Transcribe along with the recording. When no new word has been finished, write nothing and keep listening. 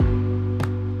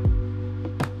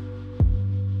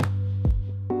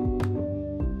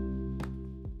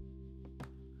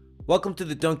Welcome to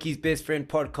the Donkey's Best Friend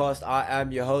podcast. I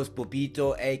am your host,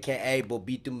 Bobito, aka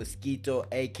Bobito Mosquito,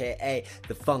 aka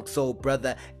the Funk Soul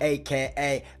Brother,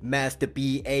 aka Master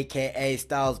B, aka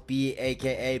Styles B,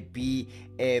 aka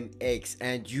BMX.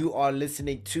 And you are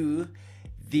listening to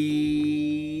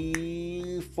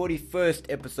the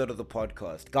 41st episode of the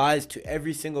podcast. Guys, to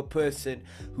every single person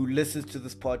who listens to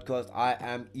this podcast, I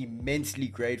am immensely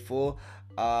grateful.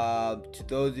 To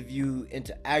those of you who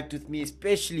interact with me,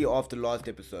 especially after last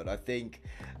episode, I think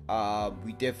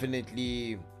we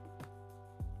definitely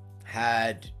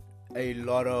had a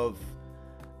lot of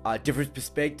different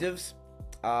perspectives,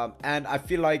 and I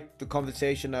feel like the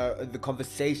conversations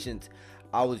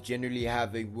I was generally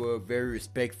having were very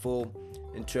respectful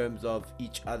in terms of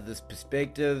each other's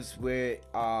perspectives, where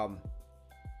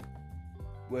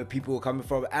people were coming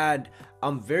from, and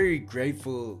I'm very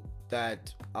grateful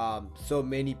that so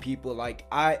many people, like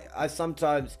I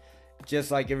sometimes,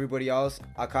 just like everybody else,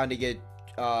 I kind of get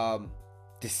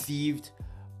deceived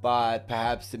by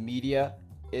perhaps the media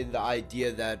in the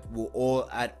idea that we're all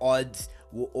at odds,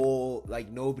 we're all like,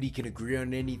 nobody can agree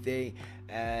on anything,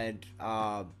 and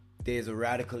there's a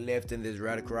radical left and there's a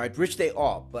radical right, which they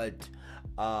are, but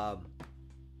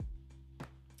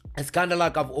it's kind of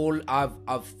like I've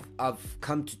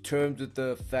come to terms with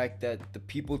the fact that the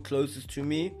people closest to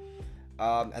me,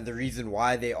 and the reason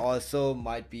why they are so,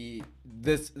 might be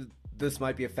this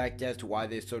might be a factor as to why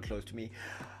they're so close to me,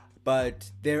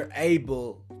 but they're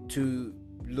able to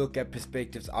look at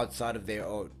perspectives outside of their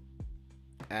own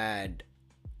and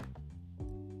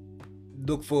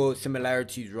look for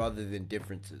similarities rather than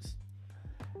differences.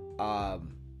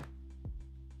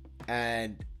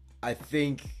 And I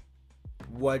think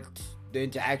what the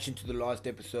interaction to the last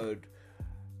episode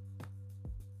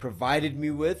provided me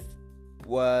with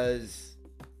was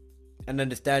an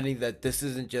understanding that this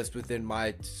isn't just within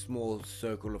my small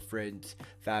circle of friends,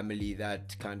 family,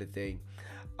 that kind of thing.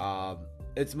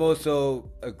 It's more so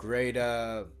a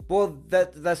greater, well,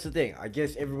 that's the thing. I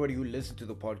guess everybody who listens to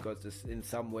the podcast is in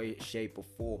some way, shape or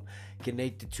form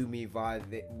connected to me via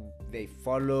they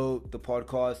follow the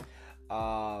podcast.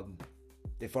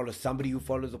 They follow somebody who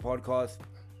follows the podcast.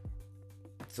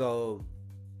 So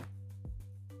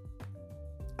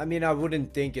I mean, I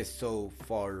wouldn't think it's so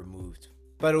far removed,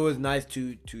 but it was nice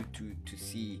to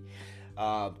see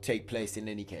take place in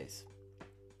any case.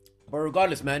 But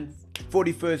regardless, man,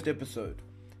 41st episode,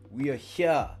 we are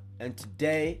here, and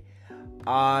today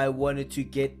I wanted to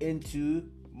get into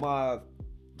my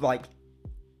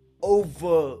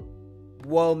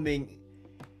overwhelming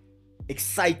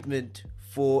excitement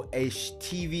for a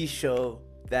TV show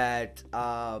that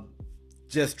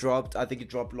just dropped. I think it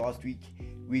dropped last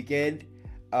weekend.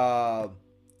 I've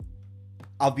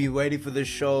been waiting for this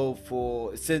show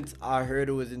since I heard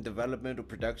it was in development or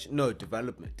production. No,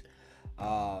 development.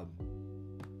 I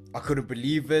couldn't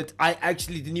believe it. I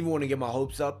actually didn't even want to get my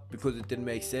hopes up because it didn't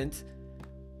make sense.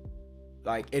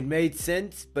 Like, it made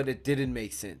sense, but it didn't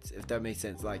make sense, if that makes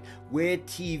sense. Like, where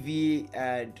TV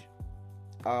and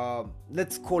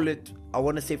let's call it, I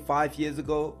want to say 5 years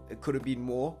ago, it could have been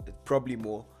more, probably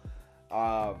more,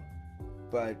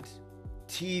 but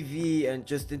TV and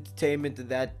just entertainment in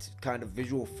that kind of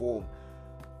visual form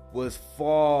was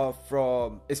far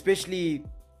from, especially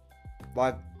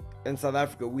like in South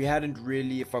Africa, we hadn't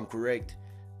really, if I'm correct,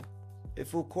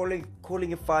 if we're calling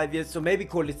it 5 years, so maybe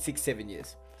call it 6-7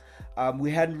 years,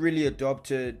 we hadn't really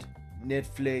adopted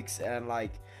Netflix and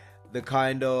like the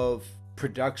kind of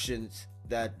productions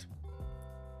that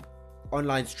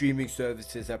online streaming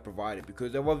services have provided,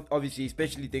 because obviously,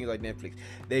 especially things like Netflix,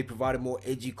 they provided more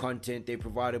edgy content, they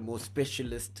provided more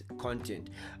specialist content,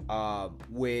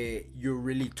 where you're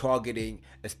really targeting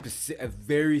a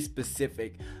very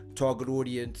specific target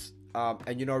audience,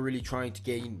 and you're not really trying to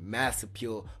gain mass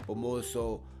appeal, but more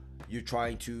so you're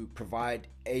trying to provide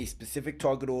a specific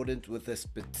target audience with a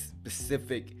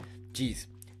specific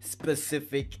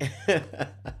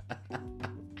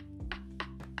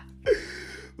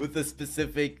with a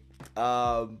specific,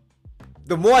 the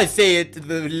more I say it,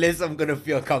 the less I'm gonna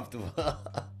feel comfortable.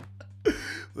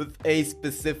 With a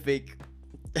specific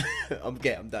I'm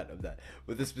done.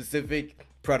 With a specific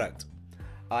product,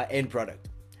 end product.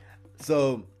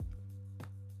 So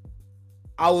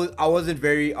I wasn't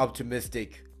very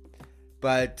optimistic,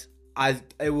 but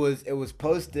it was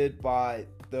posted by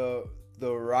the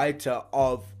writer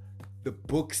of the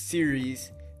book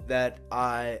series that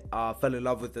I fell in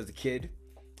love with as a kid,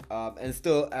 and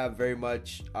still am very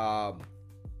much a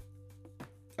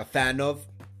fan of.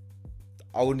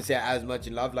 I wouldn't say as much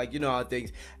in love, like, you know how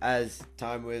things, as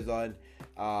time wears on,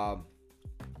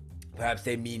 perhaps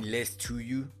they mean less to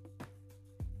you,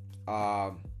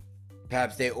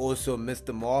 perhaps they also missed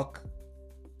the mark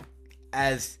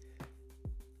as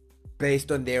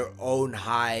based on their own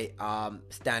high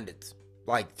standards.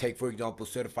 Like, take for example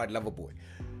Certified Lover Boy.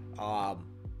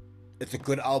 It's a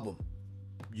good album,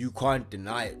 you can't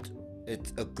deny it.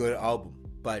 It's a good album,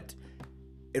 but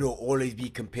it'll always be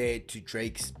compared to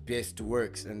Drake's best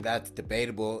works, and that's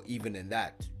debatable even in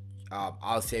that.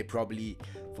 I'll say probably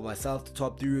for myself the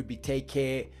top 3 would be Take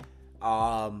Care,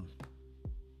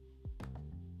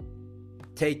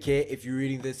 Take Care, If You're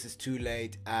Reading This Is Too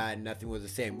Late, and Nothing Was the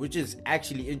Same, which is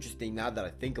actually interesting now that I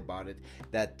think about it,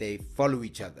 that they follow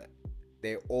each other.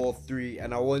 They're all 3,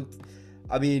 and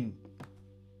I mean,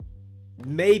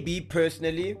 maybe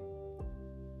personally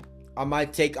I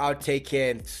might take out Take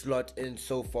Care and slot in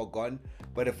So Far Gone,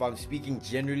 but if I'm speaking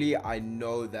generally, I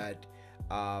know that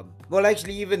well,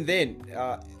 actually even then,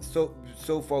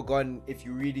 So Far Gone, If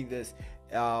You're Reading This,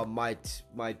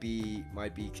 might be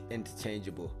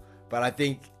interchangeable, but I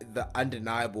think the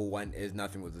undeniable one is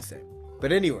Nothing Was the Same.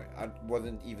 But anyway, I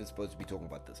wasn't even supposed to be talking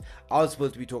about this. I was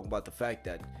supposed to be talking about the fact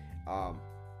that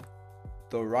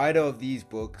the writer of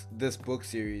this book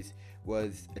series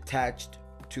was attached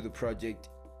to the project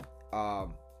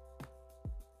from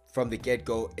the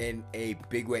get-go in a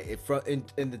big way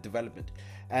in the development,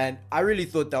 and I really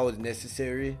thought that was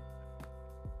necessary,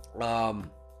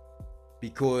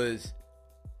 because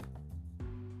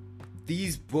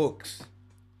these books,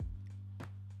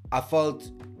 I felt,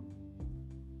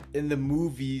 in the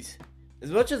movies, as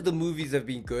much as the movies have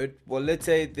been good, well, let's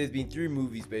say there's been 3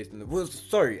 movies based on them. Well,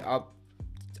 sorry, I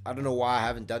don't know why I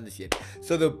haven't done this yet.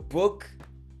 So the book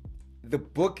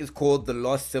is called The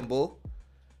Lost Symbol.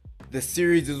 The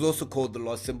series is also called The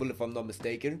Lost Symbol, if I'm not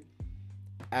mistaken.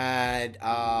 And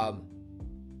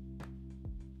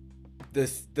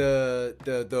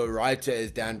the writer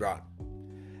is Dan Brown.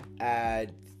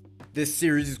 And this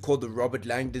series is called the Robert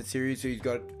Langdon series. So he's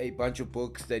got a bunch of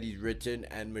books that he's written,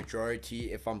 and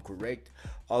majority, if I'm correct,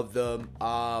 of them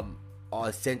are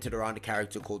centered around a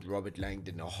character called Robert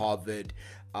Langdon, a Harvard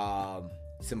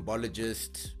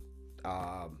symbologist,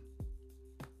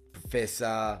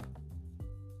 professor,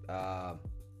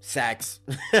 Sachs.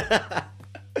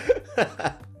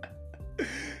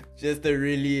 Just a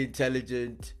really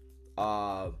intelligent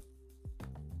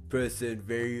person,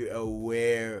 very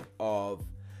aware of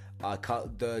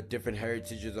the different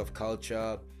heritages of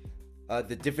culture,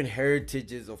 the different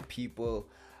heritages of people,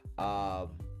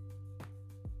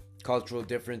 cultural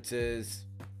differences.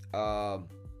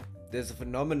 There's a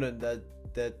phenomenon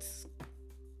that's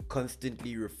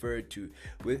constantly referred to,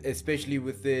 especially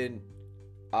within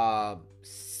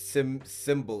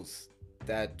symbols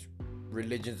that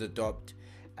religions adopt,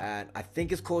 and I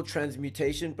think it's called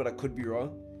transmutation, but I could be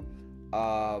wrong.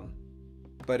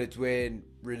 But it's when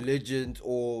religions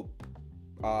or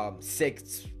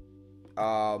sects,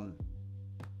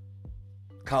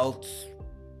 cults,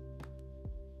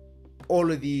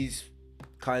 all of these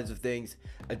kinds of things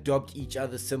adopt each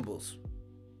other's symbols.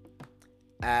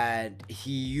 And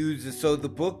he uses, so the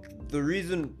book, the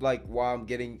reason like why I'm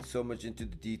getting so much into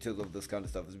the details of this kind of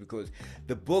stuff is because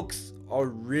the books are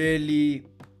really,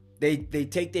 they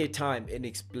take their time in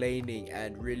explaining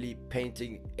and really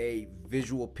painting a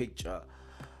visual picture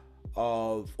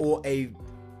of, or a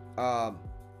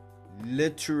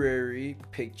literary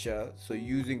picture, so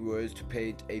using words to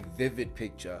paint a vivid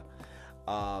picture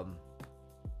of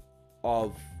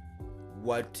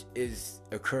what is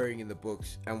occurring in the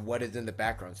books and what is in the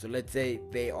background. So let's say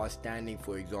they are standing,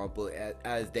 for example,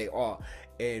 as they are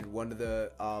in one of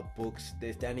the books,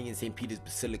 they're standing in St. Peter's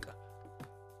Basilica,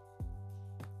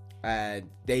 and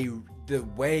the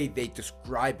way they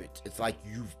describe it, it's like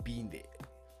you've been there.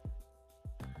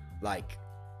 Like,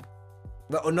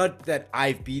 well, not that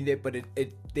I've been there, but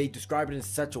they describe it in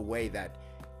such a way that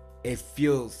it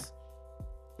feels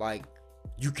like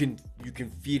you can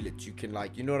feel it. You can,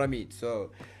 like, you know what I mean?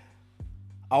 So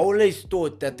I always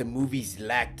thought that the movies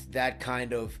lacked that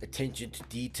kind of attention to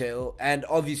detail, and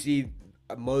obviously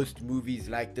most movies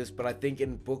like this, but I think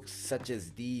in books such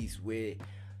as these, where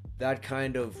that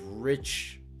kind of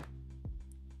rich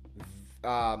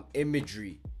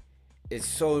imagery is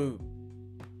so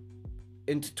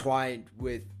intertwined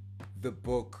with the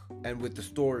book and with the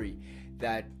story,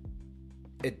 that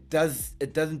it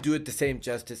doesn't do it the same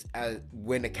justice as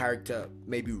when a character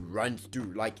maybe runs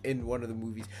through, like in one of the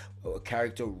movies, a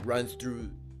character runs through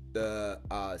the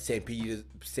St.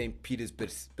 Peter's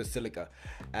Basilica,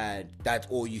 and that's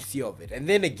all you see of it. And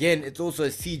then again, it's also a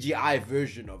CGI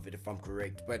version of it, if I'm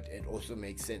correct, but it also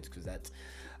makes sense because that's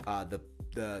the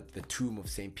tomb of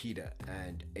St. Peter,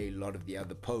 and a lot of the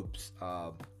other popes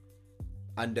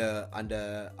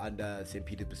under St.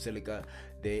 Peter's Basilica.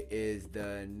 There is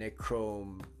the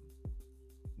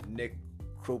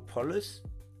necropolis,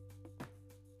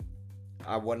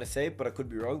 I want to say, but I could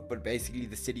be wrong. But basically,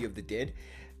 the city of the dead,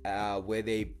 where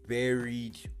they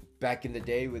buried back in the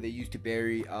day, where they used to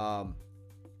bury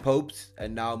popes,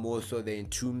 and now more so they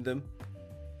entomb them.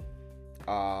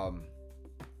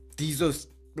 These are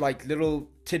like little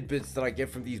tidbits that I get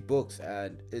from these books,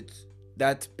 and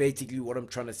that's basically what I'm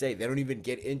trying to say. They don't even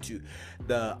get into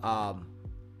the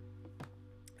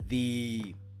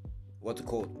what's it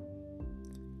called?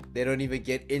 They don't even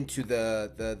get into the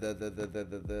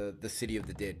city of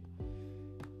the dead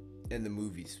in the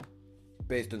movies,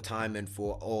 based on time and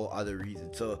for all other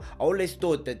reasons. So I always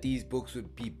thought that these books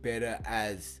would be better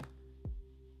as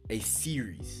a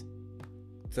series.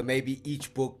 So maybe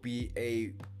each book be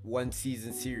a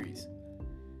 1-season series,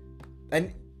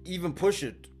 and even push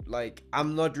it. Like,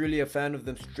 I'm not really a fan of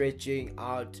them stretching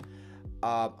out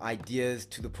ideas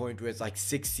to the point where it's like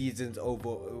 6 seasons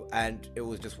over and it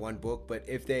was just one book. But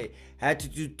if they had to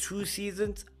do 2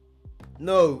 seasons,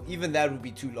 no, even that would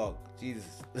be too long.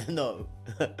 Jesus, no.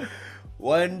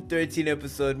 13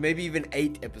 episode, maybe even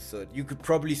 8 episode. You could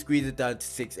probably squeeze it down to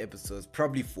 6 episodes,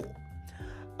 probably 4,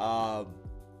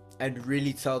 and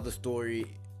really tell the story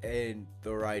in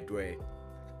the right way.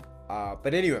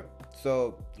 But anyway,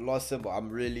 so The Lost Symbol, I'm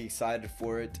really excited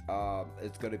for it.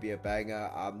 It's gonna be a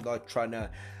banger. I'm not trying to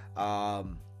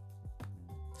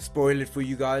spoil it for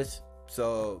you guys,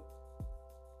 so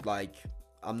like,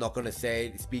 I'm not gonna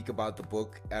speak about the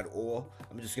book at all.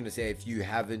 I'm just gonna say, if you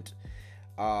haven't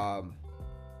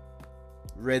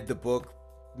read the book,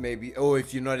 maybe, or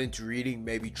if you're not into reading,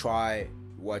 maybe try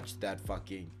watch that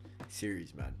fucking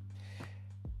series, man.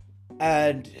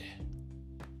 And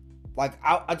like,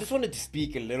 I just wanted to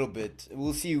speak a little bit,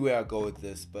 we'll see where I go with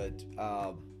this, but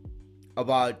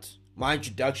about my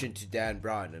introduction to Dan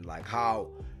Brown, and like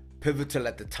how pivotal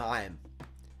at the time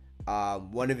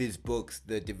one of his books,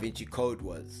 The Da Vinci Code,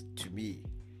 was to me.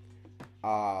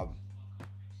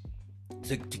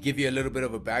 To give you a little bit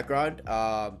of a background,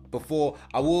 before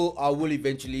I will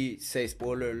eventually say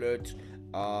spoiler alert,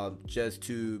 just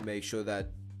to make sure that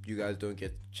you guys don't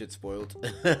get shit spoiled,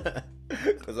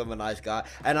 because I'm a nice guy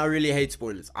and I really hate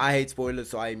spoilers. I hate spoilers,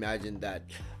 so I imagine that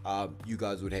you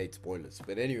guys would hate spoilers.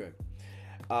 But anyway,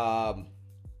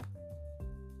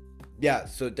 yeah,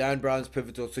 so Dan Brown's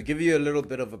pivotal. So give you a little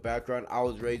bit of a background, I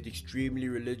was raised extremely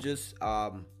religious,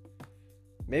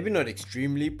 maybe not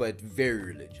extremely, but very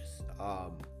religious.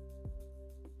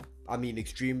 I mean,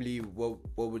 extremely, what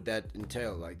would that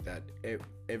entail? Like, that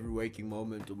every waking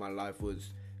moment of my life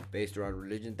was based around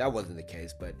religion? That wasn't the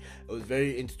case, but it was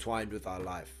very intertwined with our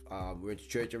life. We went to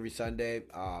church every Sunday,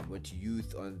 went to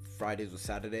youth on Fridays or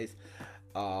Saturdays,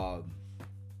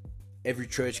 every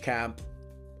church camp,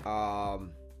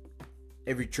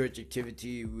 every church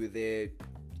activity, we were there.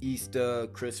 Easter,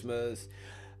 Christmas,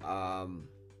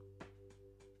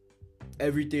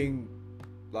 everything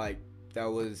like that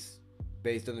was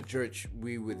based on the church,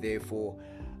 we were there for.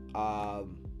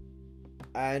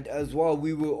 And as well,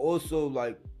 we were also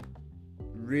like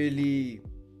really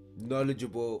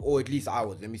knowledgeable, or at least I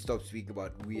was. Let me stop speaking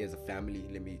about we as a family.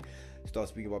 Let me start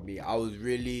speaking about me. I was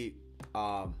really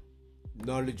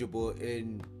knowledgeable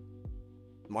in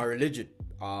my religion,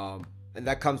 and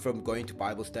that comes from going to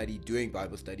Bible study, doing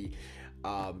Bible study,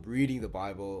 reading the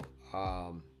Bible,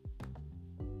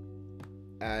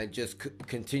 and just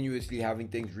continuously having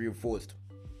things reinforced.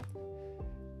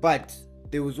 But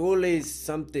there was always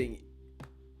something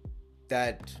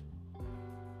that,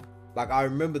 like, I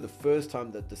remember the first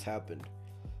time that this happened,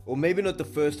 or maybe not the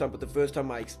first time, but the first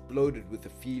time I exploded with a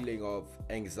feeling of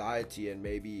anxiety and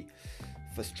maybe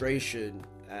frustration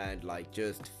and like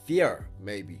just fear.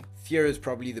 Maybe fear is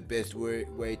probably the best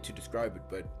way to describe it.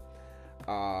 But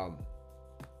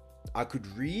I could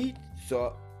read,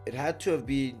 so it had to have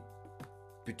been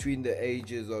between the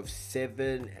ages of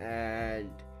 7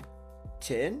 and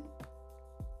 10.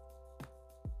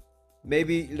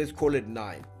 Maybe let's call it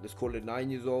 9. Let's call it 9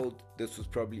 years old. This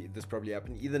probably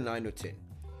happened either 9 or 10.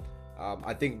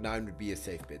 I think 9 would be a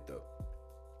safe bet though.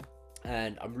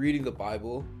 And I'm reading the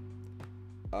Bible.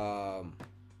 And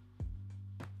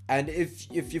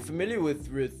if you're familiar with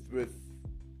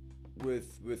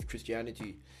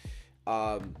Christianity,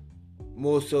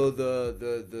 more so the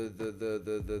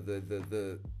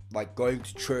like going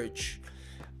to church,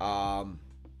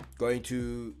 going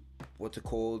to, what's it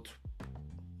called?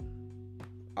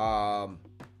 Man,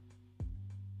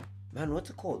 what's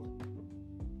it called?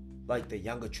 Like the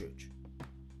younger church.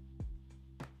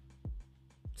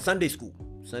 Sunday school.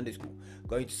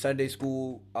 Going to Sunday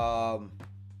school,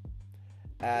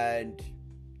 and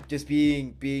just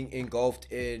being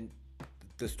engulfed in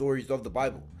the stories of the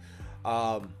Bible.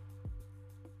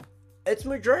 It's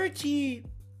majority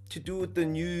to do with the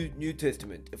New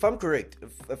Testament, if I'm correct,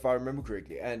 if I remember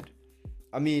correctly. And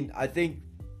I mean, I think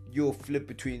you'll flip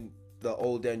between the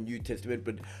Old and New Testament,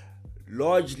 but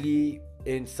largely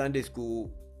in Sunday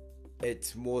school,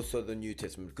 it's more so the New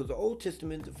Testament, because the Old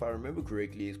Testament, if I remember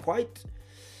correctly, is quite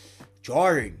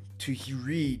jarring to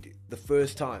read the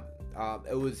first time.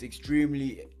 It was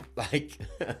extremely like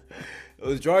it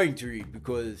was jarring to read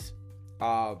because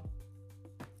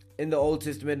in the Old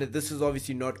Testament, and this is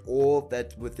obviously not all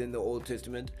that's within the Old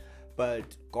Testament,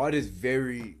 but God is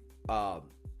very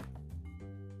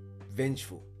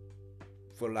vengeful,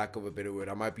 for lack of a better word.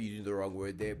 I might be using the wrong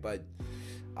word there, but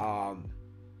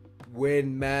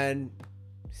when man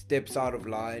steps out of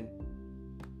line,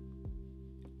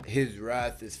 his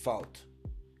wrath is felt.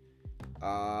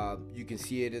 You can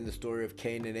see it in the story of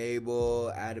Cain and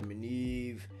Abel, Adam and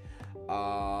Eve.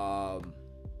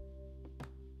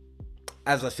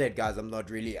 As I said, guys, I'm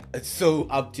not really so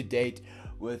up to date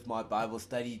with my Bible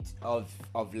study of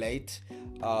late,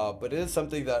 but it is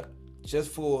something that, just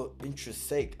for interest's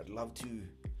sake, I'd love to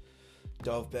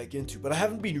delve back into. But I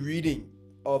haven't been reading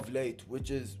of late, which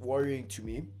is worrying to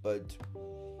me, but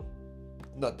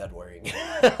not that worrying.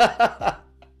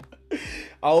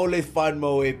 I always find my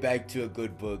way back to a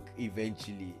good book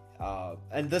eventually,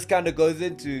 and this kind of goes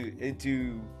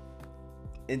into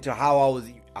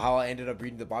how I ended up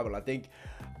reading the Bible. I think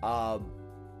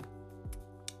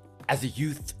as a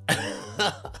youth,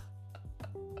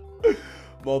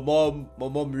 my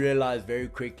mom realized very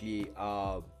quickly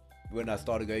when I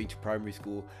started going to primary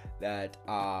school that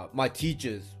my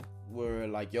teachers were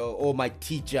like, yo, or my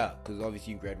teacher, because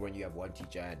obviously in grade 1 you have one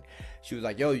teacher, and she was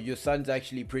like, yo, your son's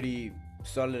actually pretty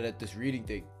solid at this reading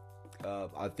thing.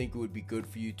 I think it would be good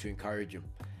for you to encourage him.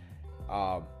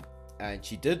 And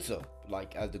she did so.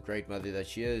 Like, as the great mother that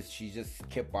she is, she just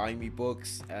kept buying me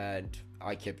books and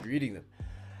I kept reading them.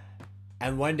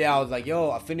 And one day I was like,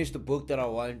 yo, I finished the book that I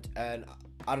want, and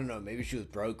I don't know, maybe she was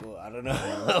broke, or I don't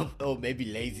know, or maybe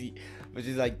lazy, but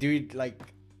she's like, dude, like,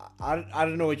 I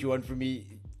don't know what you want from me.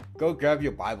 Go grab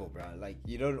your Bible, bro. Like,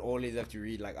 you don't always have to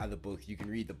read like other books. You can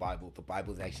read the Bible. The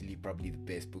Bible's actually probably the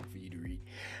best book for you to read.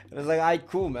 And I was like, alright,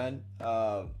 cool, man.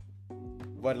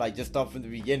 But like, just start from the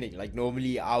beginning. Like,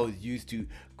 normally I was used to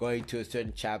going to a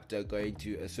certain chapter, going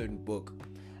to a certain book,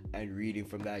 and reading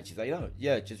from that. She's like, no,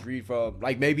 yeah, just read from,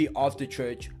 like, maybe after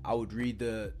church I would read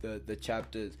the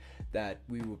chapters that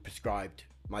we were prescribed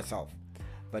myself.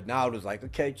 But now it was like,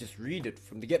 okay, just read it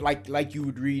from the get, like you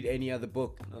would read any other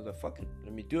book. And I was like, fuck it,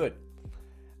 let me do it.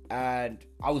 And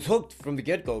I was hooked from the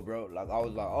get-go, bro. Like, I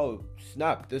was like, oh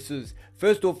snap, this is,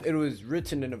 first off, it is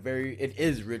written in a very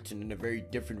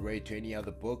different way to any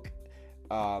other book,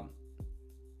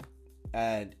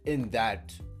 and in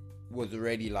that was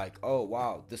already like, oh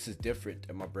wow, this is different.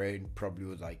 And my brain probably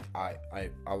was like, I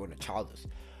want to child this.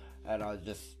 And I was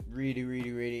just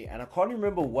reading, and I can't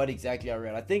remember what exactly I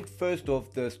read. I think first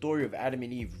off, the story of Adam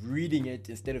and Eve, reading it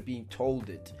instead of being told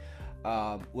it,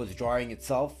 was drawing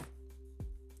itself.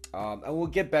 And we'll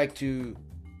get back to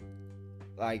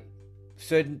like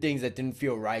certain things that didn't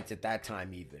feel right at that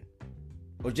time, even,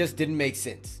 or just didn't make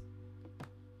sense.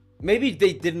 Maybe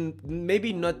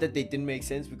not that they didn't make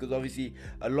sense, because obviously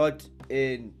a lot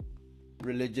in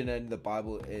religion and the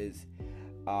Bible is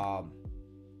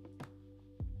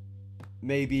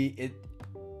maybe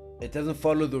it doesn't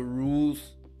follow the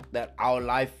rules that our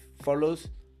life follows.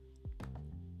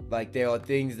 Like, there are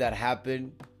things that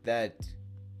happen that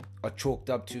are chalked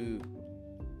up to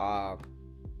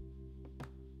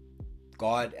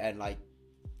God and like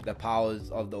the powers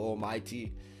of the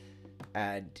Almighty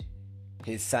and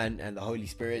His Son and the Holy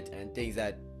Spirit, and things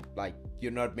that like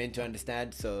you're not meant to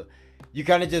understand. So you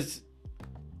kind of just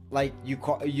like, you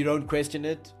don't question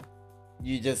it.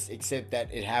 You just accept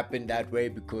that it happened that way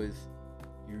because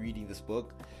you're reading this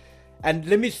book. And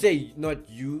let me say, not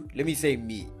you, let me say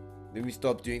me. Let me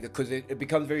stop doing that, because it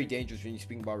becomes very dangerous when you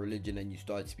speak about religion and you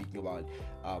start speaking about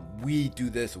we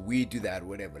do this, we do that,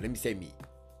 whatever. Let me say me.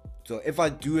 So if I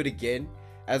do it again,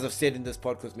 as I've said in this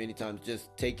podcast many times,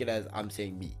 just take it as I'm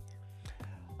saying me.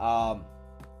 And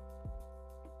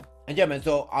yeah, man.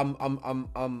 So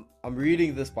I'm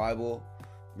reading this Bible,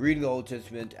 reading the Old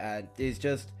Testament, and there's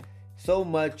just so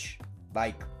much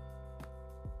like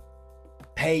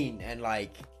pain and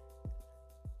like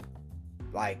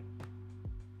I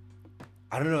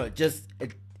don't know, just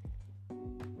it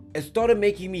started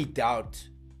making me doubt.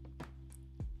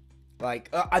 Like,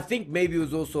 I think maybe it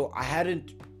was also, I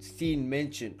hadn't seen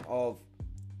mention of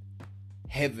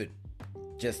heaven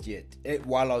just yet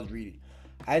while I was reading.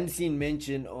 I hadn't seen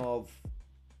mention of,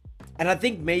 and I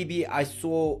think maybe I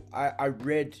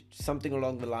read something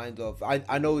along the lines of,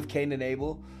 I know with Cain and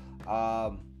Abel,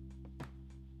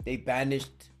 they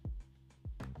banished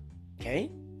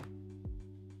Cain.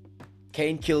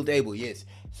 Cain killed Abel, yes.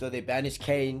 So they banished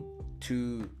Cain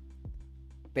to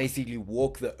basically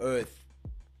walk the earth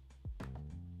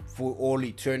for all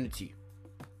eternity,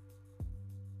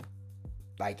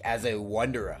 like as a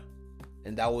wanderer,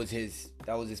 and that was his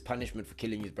punishment for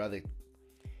killing his brother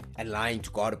and lying to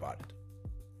God about it,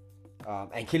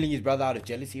 and killing his brother out of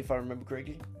jealousy, if I remember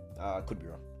correctly. I could be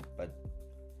wrong,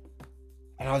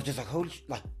 and I was just like, holy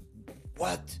like,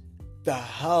 what the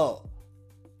hell?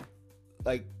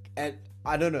 Like, and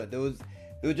I don't know, there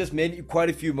were just quite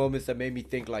a few moments that made me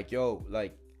think like, yo,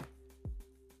 like,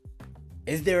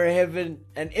 is there a heaven?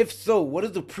 And if so, what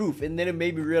is the proof? And then it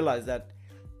made me realize that,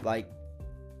 like,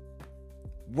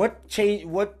 what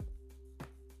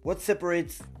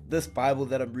separates this Bible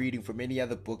that I'm reading from any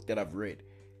other book that I've read?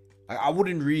 I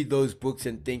wouldn't read those books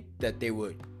and think that they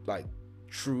were, like,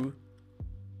 true.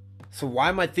 So why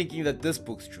am I thinking that this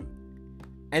book's true?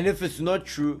 And if it's not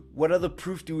true, what other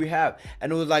proof do we have?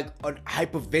 And it was like a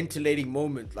hyperventilating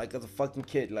moment, like as a fucking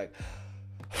kid, like,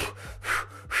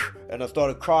 and I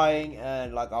started crying,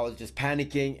 and like I was just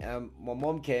panicking, and my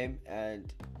mom came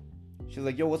and she was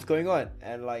like, yo, what's going on?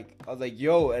 And like I was like,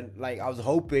 yo, and like I was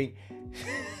hoping.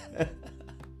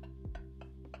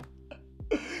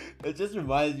 It just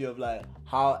reminds me of like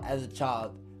how as a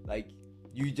child, like,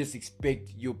 you just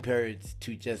expect your parents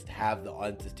to just have the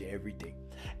answers to everything.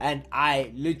 And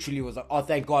I literally was like, oh,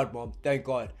 thank God, Mom, thank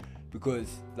God. Because,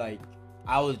 like,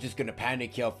 I was just going to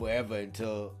panic here forever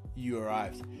until you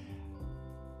arrived.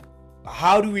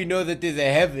 How do we know that there's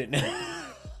a heaven?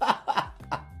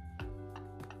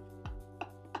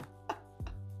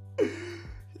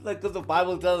 Like, because the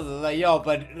Bible tells us, like, yo,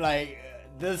 but, like,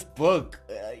 this book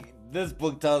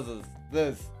tells us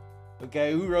this.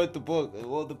 Okay, who wrote the book?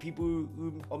 Well, the people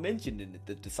who are mentioned in it,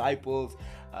 the disciples,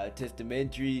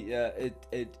 testamentary.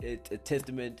 It's a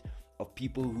testament of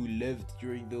people who lived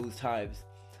during those times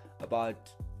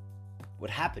about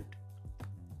what happened.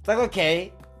 It's like,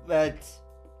 okay, but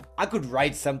I could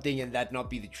write something and that not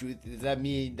be the truth. Does that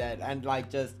mean that? And like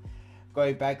just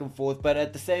going back and forth. But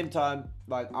at the same time,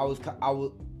 like I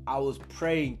was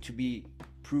praying to be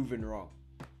proven wrong,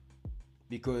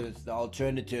 because the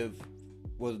alternative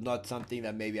was not something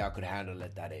that maybe I could handle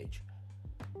at that age.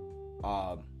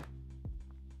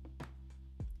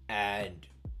 And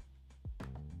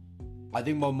I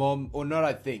think my mom, or not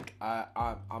I think,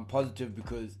 I'm positive,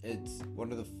 because it's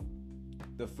one of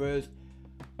the first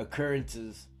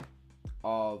occurrences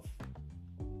of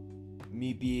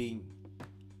me being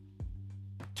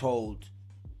told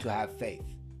to have faith.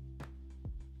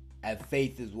 And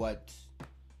faith is what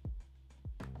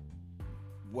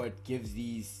gives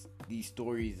these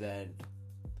stories and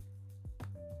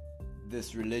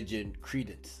this religion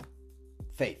credence.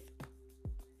 Faith.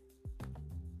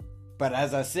 But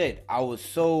as I said,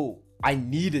 I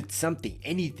needed something,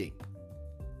 anything.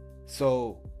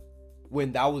 So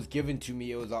when that was given to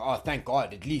me, it was like, oh, thank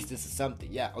God, at least this is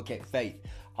something. Yeah, okay, faith.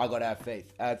 I gotta have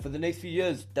faith. And for the next few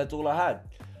years, that's all I had.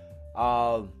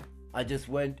 I just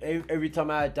went, every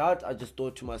time I had doubt, I just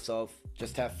thought to myself,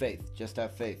 just have faith, just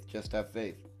have faith, just have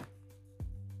faith.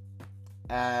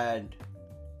 And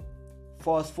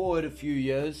fast forward a few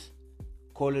years,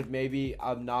 call it maybe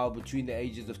I'm now between the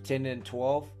ages of 10 and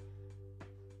 12.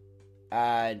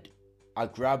 And I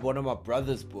grabbed one of my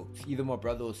brother's books, either my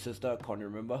brother or sister, I can't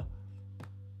remember.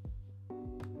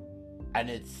 And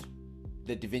it's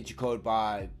The Da Vinci Code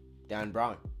by Dan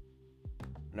Brown.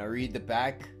 And I read the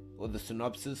back or the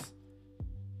synopsis,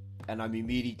 and I'm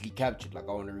immediately captured, like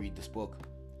I want to read this book.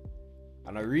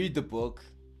 And I read the book,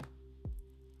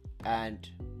 and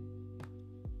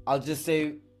I'll just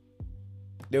say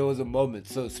there was a moment.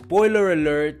 So spoiler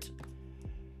alert,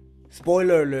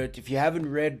 if you haven't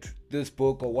read this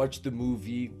book or watched the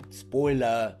movie,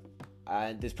 spoiler,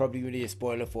 and there's probably going to be a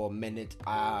spoiler for a minute.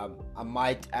 I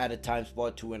might add a time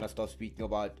spot to when I start speaking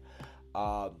about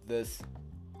this,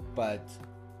 but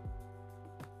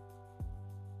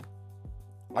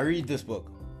I read this book,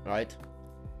 right?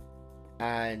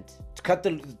 And to cut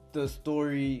the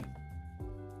story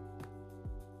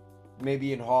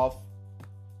maybe in half,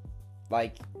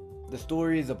 like, the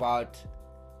story is about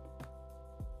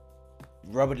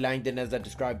Robert Langdon, as I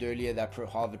described earlier, that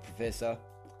Harvard professor,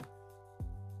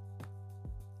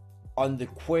 on the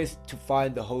quest to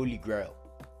find the Holy Grail.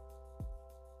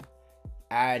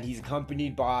 And he's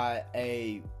accompanied by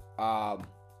a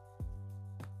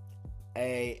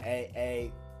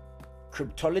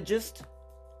cryptologist,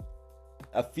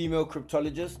 a female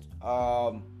cryptologist,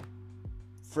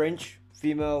 French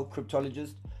female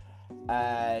cryptologist,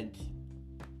 and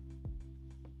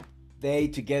they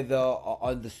together are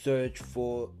on the search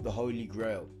for the Holy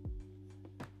Grail.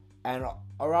 And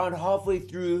around halfway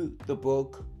through the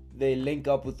book, they link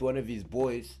up with one of his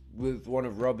boys, with one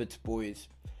of Robert's boys,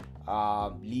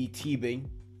 Lee Teabing,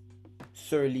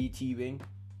 Sir Lee Teabing,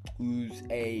 who's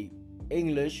a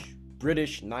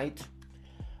British knight,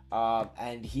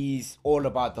 and he's all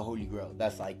about the Holy Grail.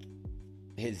 That's like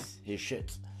his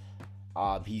shit.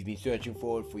 He's been searching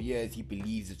for it for years. He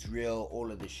believes it's real.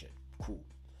 All of this shit. Cool.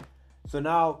 So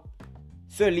now,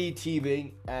 Sir Lee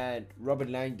Teabing and Robert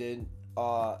Langdon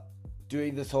are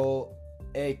doing this whole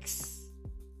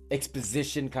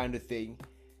exposition kind of thing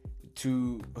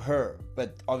to her,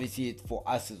 but obviously it's for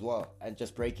us as well, and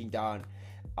just breaking down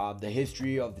the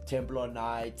history of the Templar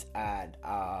Knights and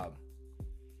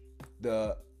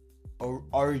the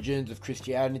origins of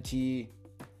Christianity,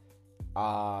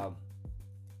 and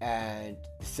the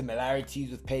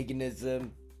similarities with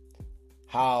paganism,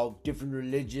 how different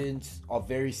religions are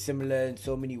very similar in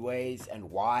so many ways, and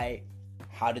why.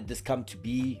 How did this come to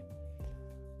be?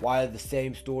 Why are the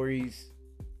same stories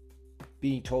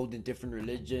being told in different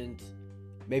religions?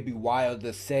 Maybe why are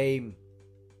the same...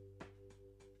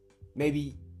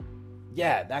 Maybe...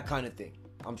 Yeah, that kind of thing.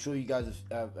 I'm sure you guys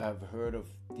have heard of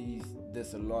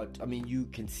this a lot. I mean, you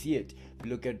can see it. If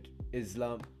you look at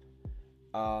Islam,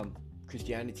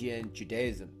 Christianity and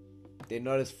Judaism, they're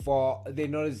not as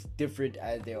different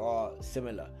as they are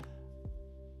similar.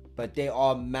 But there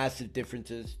are massive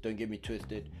differences, don't get me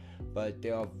twisted, but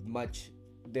there are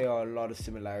a lot of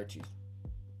similarities.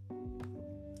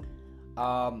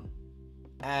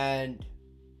 And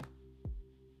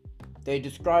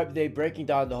they're breaking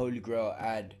down the Holy Grail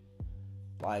and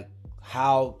like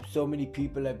how so many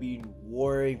people have been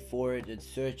warring for it and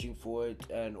searching for it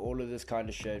and all of this kind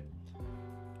of shit.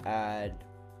 And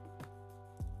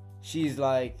she's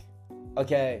like,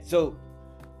 okay, so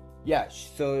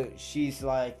she's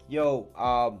like,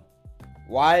 yo,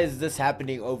 why is this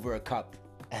happening over a cup?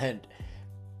 And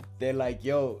they're like,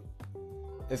 yo,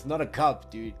 it's not a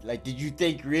cup, dude. Like, did you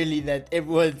think really that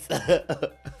everyone's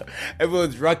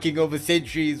rocking over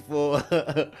centuries for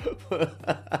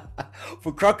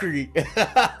for crockery?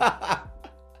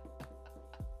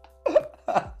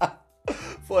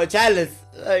 For a chalice?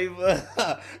 Like,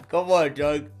 come on,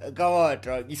 dog.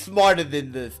 You're smarter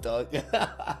than this, dog.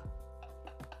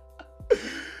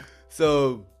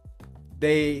 So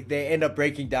they end up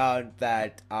breaking down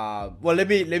that let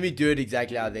me do it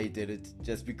exactly how they did it,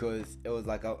 just because it was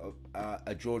like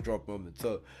a jaw drop moment.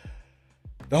 So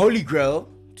the Holy Grail,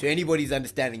 to anybody's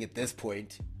understanding at this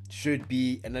point, should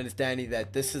be an understanding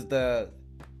that this is the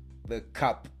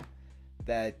cup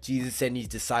that Jesus and his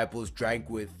disciples drank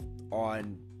with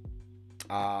on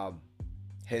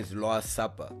his Last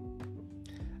Supper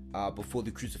before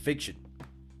the crucifixion.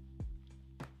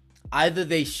 Either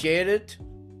they shared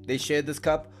this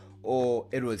cup, or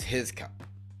it was his cup.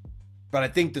 But I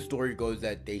think the story goes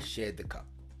that they shared the cup.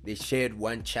 They shared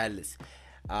one chalice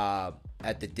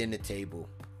at the dinner table.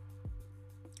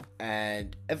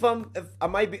 And I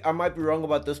might be wrong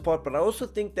about this part, but I also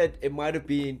think that it might have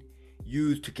been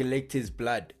used to collect his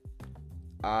blood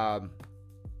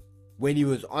when he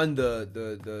was on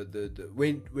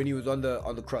when he was on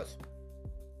the cross.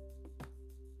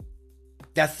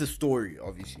 That's the story,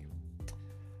 obviously.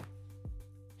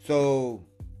 So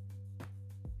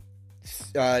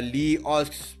Lee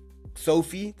asks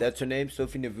Sophie, that's her name,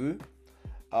 Sophie Neveu.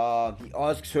 He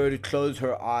asks her to close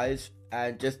her eyes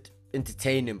and just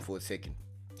entertain him for a second.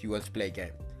 He wants to play a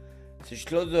game. So she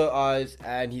closes her eyes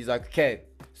and he's like, okay,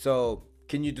 so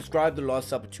can you describe the Last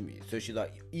Supper to me? So she's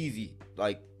like, easy,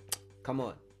 like, come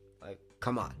on.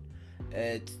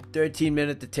 It's 13 men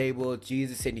at the table.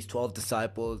 Jesus and his 12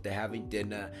 disciples, they're having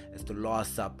dinner. It's the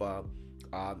Last Supper.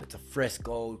 It's a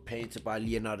fresco painted by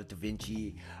Leonardo da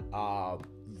Vinci.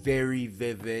 Very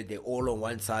vivid. They're all on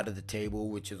one side of the table,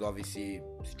 which is obviously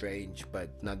strange,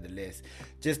 but nonetheless,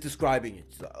 just describing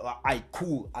it. So,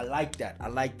 cool. I like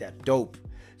that. Dope.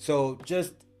 So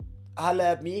just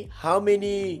holla at me. How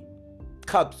many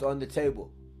cups on the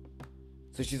table?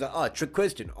 So she's like, trick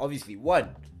question. Obviously,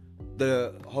 one,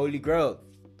 the Holy Grail,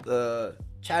 the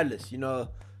chalice, the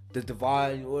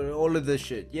divine, all of this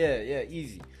shit. Yeah,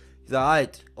 easy. He's like,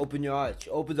 alright, open your eyes.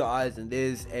 She opens her eyes and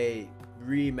there's a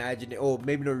reimagining, or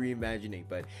maybe not reimagining,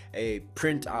 but a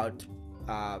printout,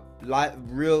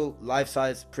 real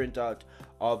life-size printout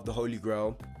of the Holy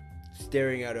Grail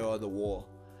staring at her on the wall.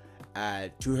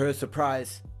 And to her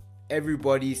surprise,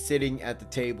 everybody sitting at the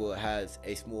table has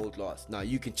a small glass. Now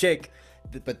you can check,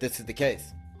 but this is the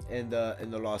case. in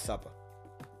the Last Supper.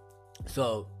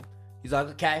 So he's like,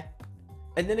 okay.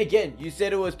 And then again, you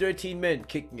said it was 13 men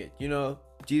kicking it,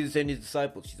 Jesus and his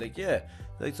disciples. She's like, yeah.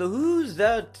 Like, so who's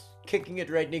that kicking it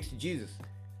right next to Jesus?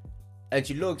 And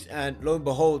she looks, and lo and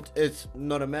behold, it's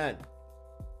not a man,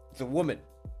 it's a woman.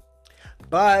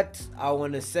 But I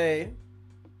want to say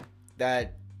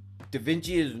that Da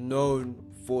Vinci is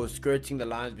known for skirting the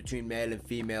lines between male and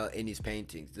female in his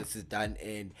paintings. This is done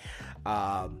in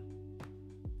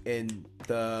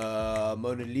the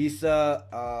Mona Lisa.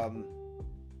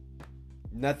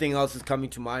 Nothing else is coming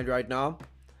to mind right now,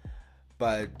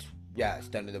 but yeah, it's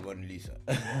done in the Mona Lisa.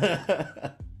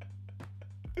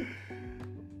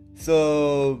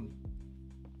 So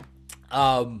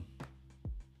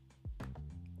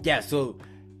yeah, so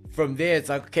from there it's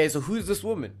like, okay, so who's this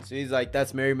woman? So he's like,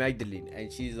 that's Mary Magdalene.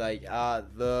 And she's like,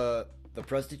 the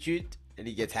prostitute. And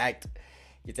he gets hacked,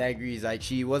 gets angry. He's like,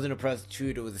 she wasn't a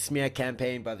prostitute, it was a smear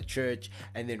campaign by the church.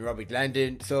 And then Robert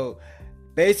Landon. So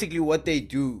basically what they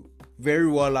do very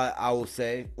well, I will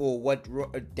say, or what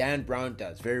Dan Brown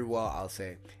does very well, I'll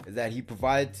say, is that he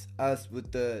provides us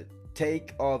with the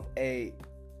take of a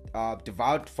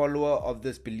devout follower of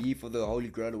this belief of the Holy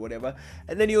Grail or whatever,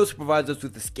 and then he also provides us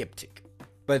with a skeptic,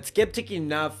 but skeptic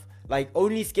enough, like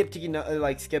only skeptic enough,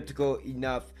 like skeptical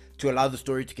enough to allow the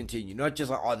story to continue, not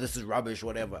just like, oh, this is rubbish,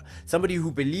 whatever. Somebody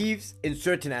who believes in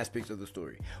certain aspects of the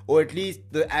story, or at least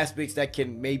the aspects that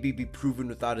can maybe be proven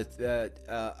without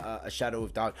a shadow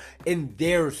of doubt in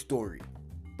their story,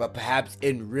 but perhaps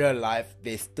in real life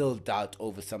there's still doubt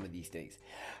over some of these things,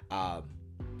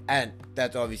 and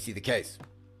that's obviously the case.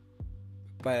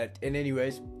 But in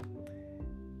anyways,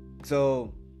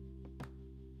 so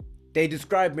they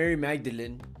describe Mary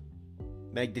Magdalene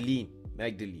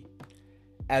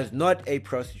as not a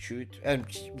prostitute, and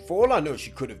for all I know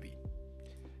she could have been,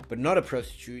 but not a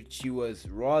prostitute. She was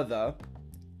rather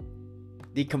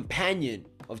the companion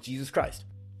of Jesus Christ.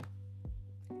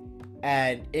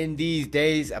 And in these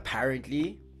days,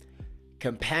 apparently,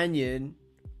 companion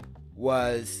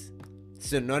was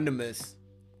synonymous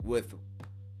with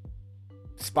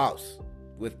spouse,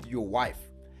 with your wife.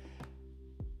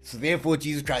 So therefore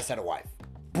Jesus Christ had a wife.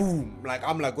 Boom. Like,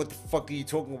 I'm like, what the fuck are you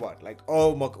talking about? Like,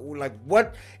 oh my, like,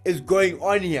 what is going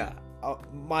on here?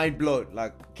 Mind blown.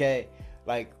 Like, okay,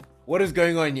 like, what is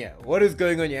going on here? What is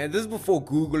going on here? And this is before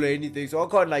Google or anything, so I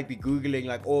can't like be Googling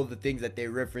like all the things that they're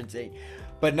referencing,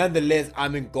 but nonetheless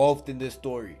I'm engulfed in this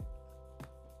story.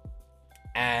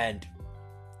 And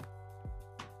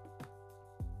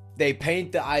they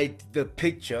paint the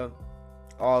picture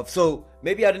of, so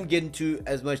maybe I didn't get into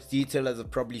as much detail as I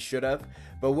probably should have,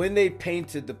 but when they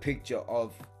painted the picture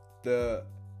of the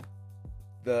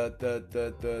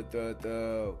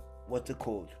what's it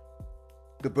called,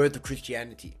 the birth of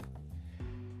Christianity,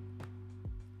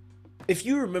 if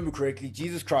you remember correctly,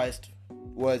 Jesus Christ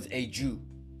was a Jew.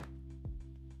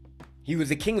 He was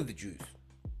the king of the Jews,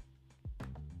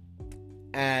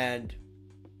 and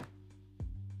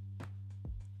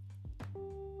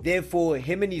therefore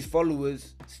him and his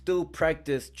followers still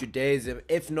practice Judaism,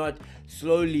 if not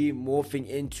slowly morphing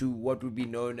into what would be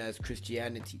known as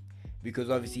Christianity, because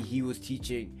obviously he was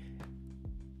teaching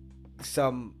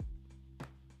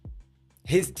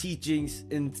his teachings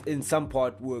in some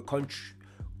part were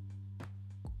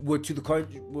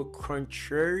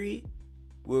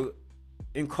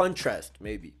in contrast,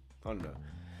 maybe, I don't know,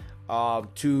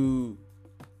 to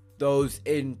those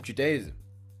in Judaism.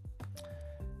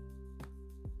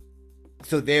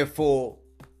 So therefore,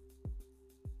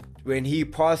 when he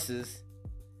passes,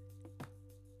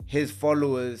 his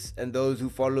followers and those who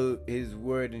follow his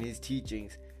word and his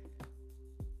teachings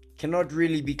cannot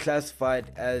really be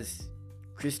classified as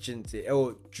Christians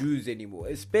or Jews anymore,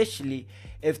 especially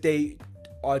if they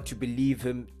are to believe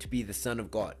him to be the Son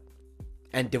of God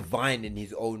and divine in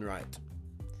his own right.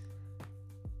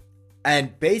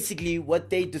 And basically what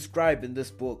they describe in this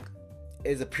book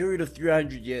is a period of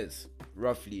 300 years,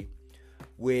 roughly,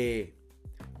 where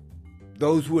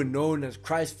those who were known as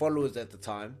Christ followers at the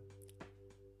time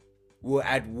were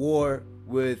at war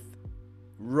with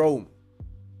Rome.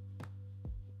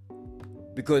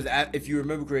 Because if you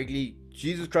remember correctly,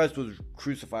 Jesus Christ was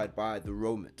crucified by the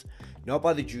Romans, not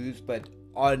by the Jews, but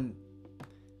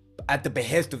at the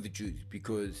behest of the Jews,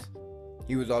 because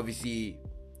he was obviously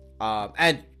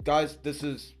and guys, this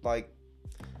is like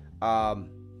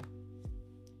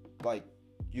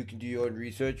you can do your own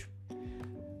research,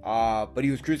 but he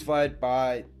was crucified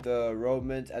by the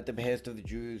Romans at the behest of the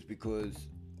Jews because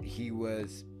he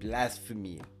was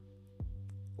blaspheming,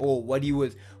 or what he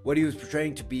was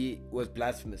portraying to be was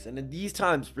blasphemous. And in these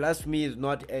times, blasphemy was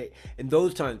not a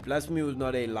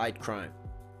light crime.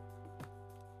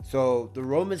 So the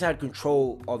Romans had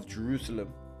control of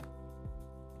Jerusalem,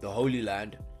 the Holy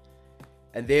Land,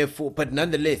 and therefore, but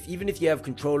nonetheless, even if you have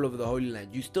control over the Holy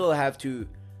Land, you still have to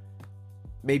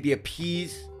maybe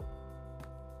appease.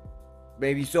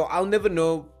 Maybe so. I'll never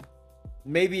know.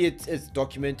 Maybe it's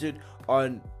documented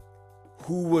on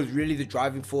who was really the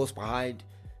driving force behind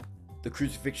the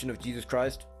crucifixion of Jesus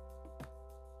Christ.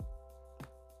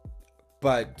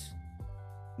 But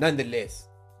nonetheless,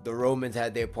 the Romans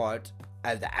had their part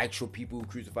as the actual people who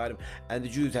crucified him, and the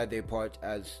Jews had their part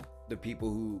as the people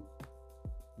who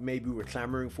maybe were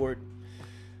clamoring for it.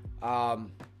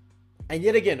 And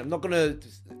yet again, I'm not gonna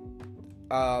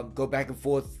go back and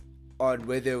forth on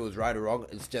whether it was right or wrong.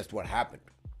 It's just what happened.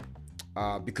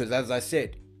 Because as I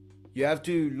said, you have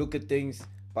to look at things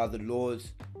by the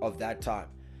laws of that time.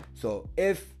 So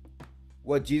if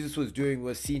what Jesus was doing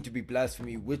was seen to be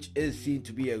blasphemy, which is seen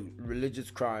to be a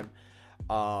religious crime,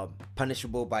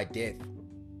 punishable by death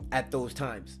at those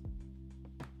times,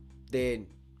 then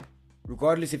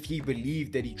regardless if he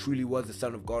believed that he truly was the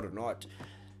Son of God or not,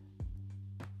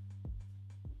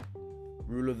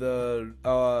 rule of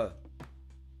the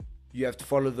you have to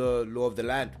follow the law of the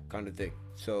land kind of thing.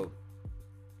 So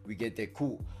we get there,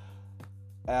 cool.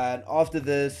 And after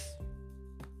this,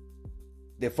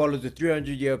 there follows a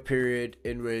 300-year period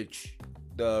in which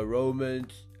the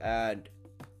Romans and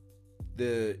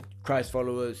the Christ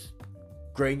followers,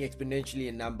 growing exponentially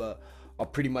in number, are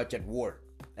pretty much at war.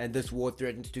 And this war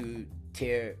threatens to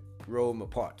tear Rome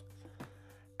apart.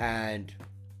 And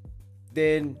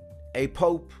then a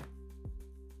pope,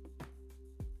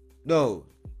 no,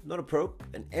 not a pope,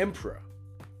 an emperor.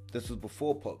 This was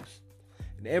before popes.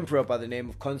 An emperor by the name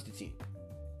of Constantine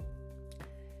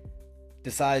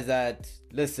decides that,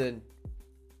 listen,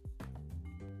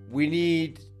 we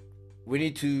need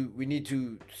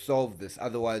to solve this,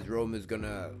 otherwise Rome is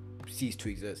gonna cease to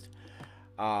exist.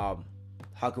 How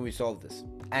can we solve this?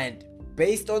 And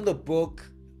based on the book,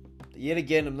 yet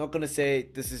again, I'm not gonna say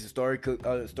this is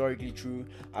historically true.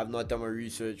 I've not done my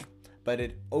research, but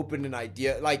it opened an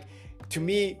idea. Like, to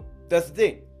me, that's the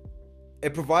thing.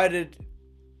 It provided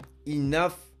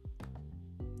enough.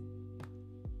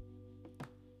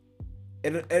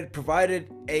 It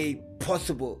provided a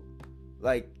possible,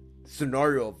 like,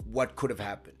 scenario of what could have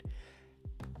happened.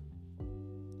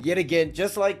 Yet again,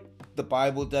 just like the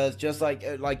Bible does, just like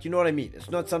you know what I mean.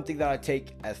 It's not something that I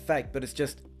take as fact, but it's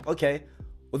just, okay,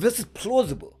 well, this is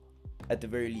plausible at the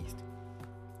very least.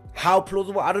 How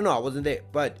plausible? I don't know. I wasn't there.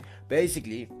 But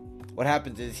basically, what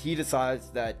happens is he decides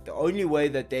that the only way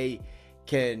that they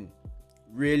can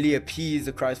really appease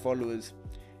the Christ followers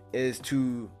is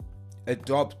to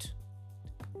adopt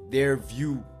their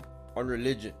view on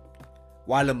religion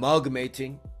while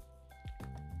amalgamating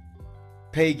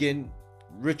pagan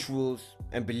rituals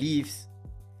and beliefs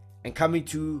and coming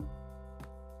to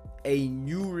a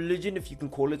new religion, if you can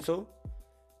call it so,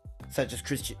 such as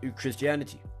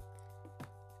Christianity.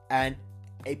 And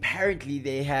apparently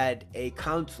they had a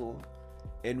council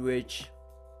in which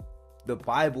the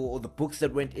Bible, or the books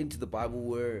that went into the Bible,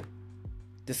 were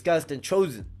discussed and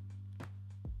chosen.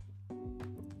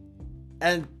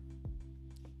 And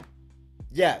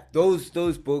yeah, those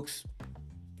books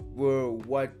were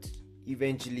what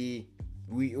eventually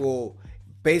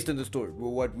based on the story, were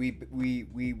what we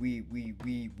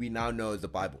now know as the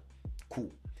Bible.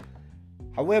 Cool.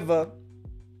 However,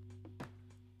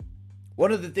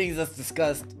 one of the things that's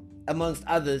discussed, amongst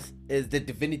others, is the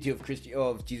divinity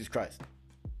of Jesus Christ.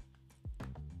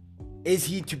 Is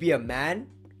he to be a man,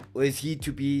 or is he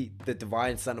to be the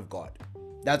divine Son of God?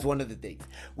 That's one of the things.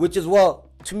 Which as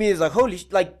well, to me, is like, holy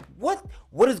like,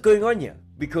 what is going on here?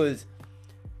 Because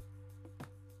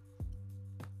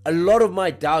a lot of my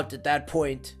doubt at that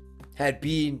point had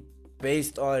been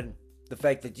based on the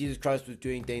fact that Jesus Christ was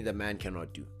doing things that man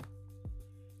cannot do.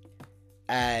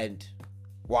 And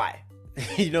why?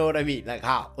 You know what I mean? Like,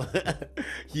 how?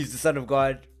 He's the Son of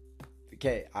God.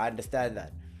 Okay, I understand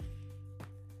that.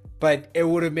 But it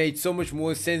would have made so much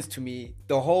more sense to me,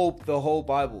 the whole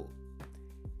Bible,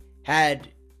 had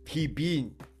he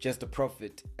been just a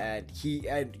prophet, and you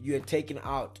had taken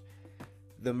out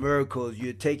the miracles, you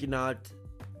had taken out,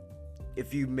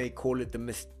 if you may call it,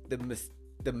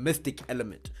 the mystic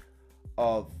element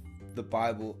of the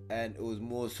Bible, and it was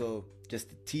more so just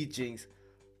the teachings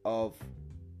of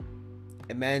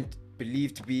a man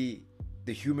believed to be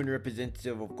the human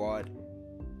representative of God.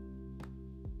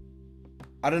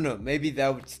 I don't know, maybe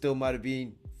that still might have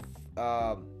been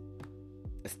a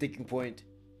sticking point,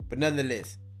 but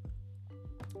nonetheless,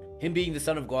 him being the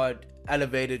Son of God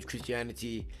elevated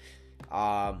Christianity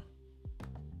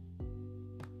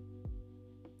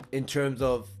in terms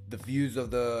of the views of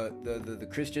the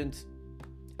Christians,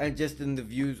 and just in the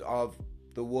views of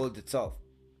the world itself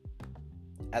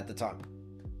at the time.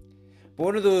 But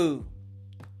one of the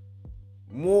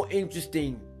more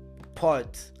interesting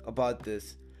parts about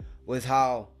this was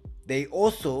how they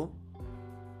also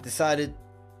decided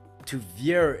to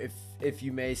veer, if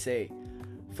you may say,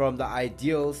 from the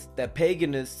ideals that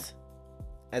paganists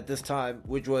at this time,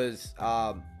 which was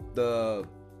the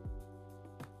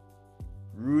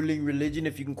ruling religion,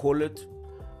 if you can call it,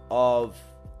 of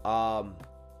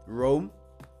Rome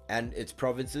and its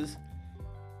provinces,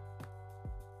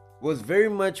 was very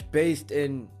much based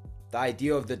in the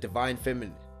idea of the divine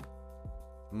feminine,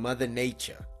 Mother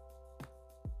Nature,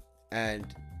 and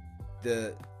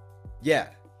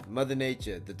Mother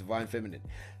Nature, the divine feminine.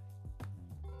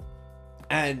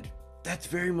 And that's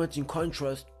very much in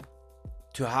contrast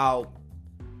to how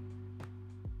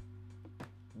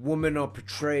women are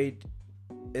portrayed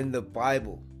in the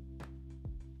Bible.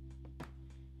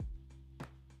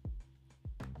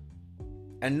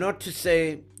 And not to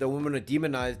say that women are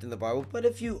demonized in the Bible, but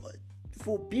if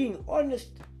for being honest,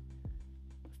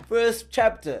 first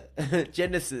chapter,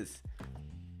 Genesis,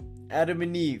 Adam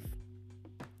and Eve.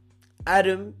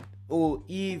 Adam or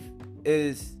Eve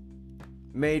is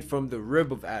made from the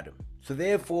rib of Adam. So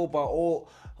therefore, by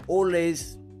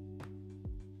always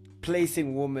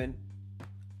placing woman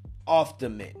after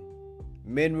men.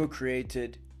 Men were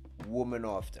created, woman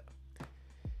after.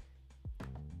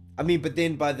 I mean, but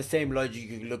then by the same logic,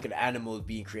 you can look at animals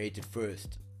being created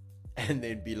first, and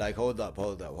then be like, hold on.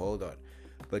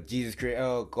 But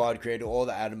God created all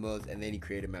the animals, and then he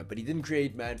created man. But he didn't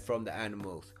create man from the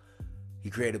animals. He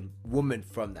created woman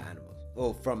from the animals.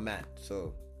 Oh, from man.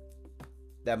 So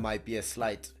that might be a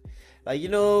slight, like,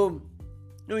 when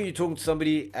you're talking to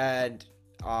somebody and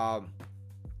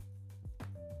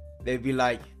they'd be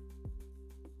like,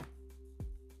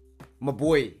 my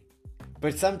boy.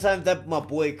 But sometimes that my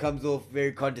boy comes off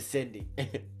very condescending.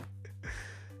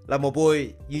 Like, my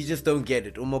boy, you just don't get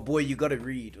it. Or my boy, you gotta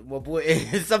read. Or my boy,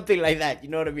 something like that.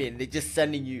 You know what I mean? They're just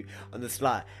sending you on the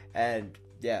slide. And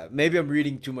yeah, maybe I'm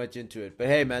reading too much into it. But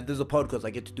hey, man, this is a podcast.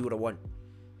 I get to do what I want.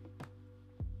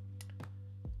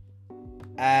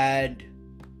 And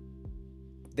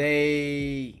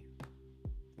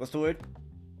what's the word?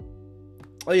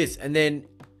 Oh, yes. And then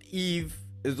Eve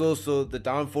is also the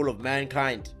downfall of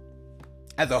mankind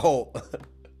as a whole.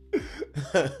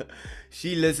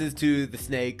 She listens to the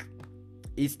snake,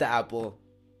 eats the apple,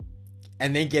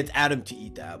 and then gets Adam to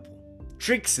eat the apple.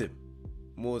 Tricks him,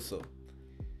 more so.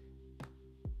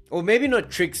 Or maybe not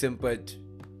tricks him, but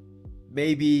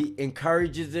maybe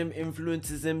encourages him,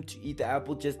 influences him to eat the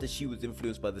apple, just as she was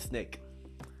influenced by the snake.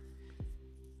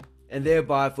 And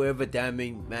thereby forever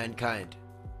damning mankind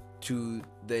to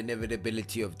the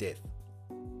inevitability of death.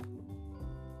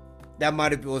 That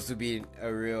might have also been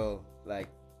a real,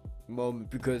 moment,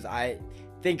 because I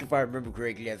think, if I remember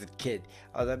correctly, as a kid,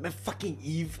 I was like, man, fucking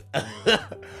Eve. I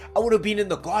would have been in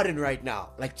the garden right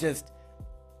now, just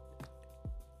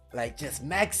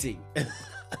maxing.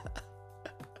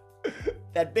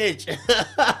 That bitch.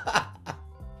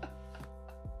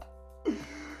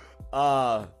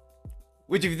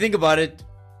 Which, if you think about it,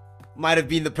 might have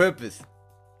been the purpose.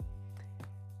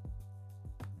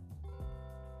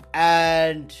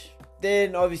 And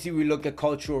then obviously we look at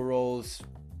cultural roles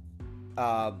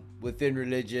within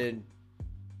religion,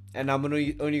 and I'm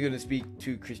only going to speak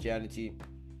to Christianity.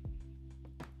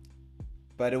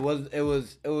 But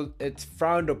it's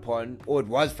frowned upon, or it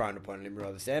was frowned upon, let me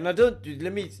rather say. And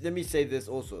let me say this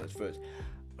also at first.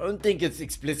 I don't think it's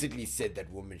explicitly said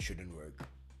that women shouldn't work.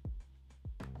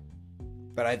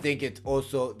 But I think it's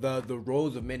also the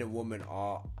roles of men and women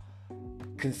are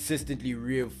consistently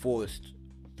reinforced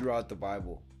throughout the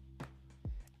Bible.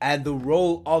 And the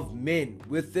role of men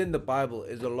within the Bible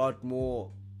is a lot more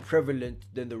prevalent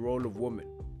than the role of women.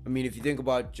 I mean, if you think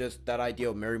about just that idea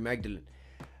of Mary Magdalene,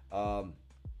 I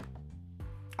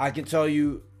can tell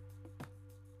you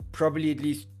probably at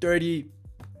least 30,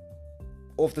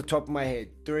 off the top of my head,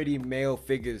 30 male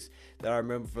figures that I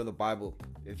remember from the Bible.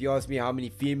 If you ask me how many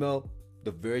female, the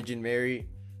Virgin Mary,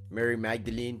 Mary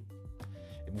Magdalene,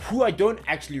 who I don't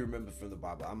actually remember from the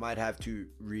Bible. I might have to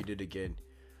read it again.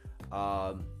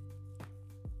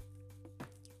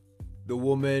 The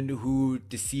woman who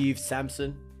deceived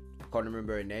Samson, I can't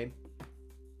remember her name.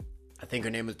 I think her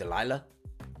name was Delilah,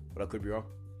 but I could be wrong.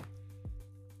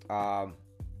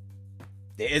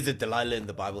 There is a Delilah in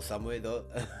the Bible somewhere, though.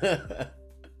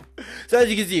 So as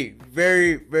you can see,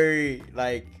 very, very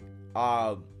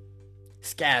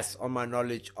scarce on my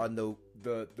knowledge on the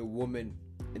woman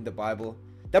in the Bible.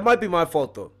 That might be my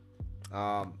fault, though.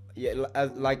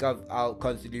 like I'll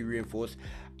constantly reinforce,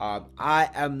 I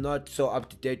am not so up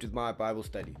to date with my Bible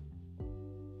study,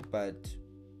 but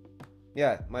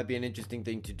yeah, it might be an interesting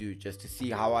thing to do, just to see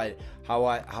how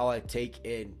I take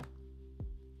in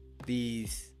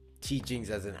these teachings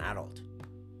as an adult.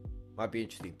 Might be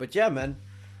interesting. But yeah, man,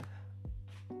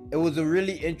 it was a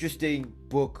really interesting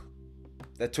book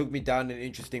that took me down an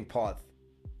interesting path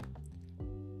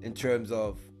in terms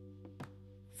of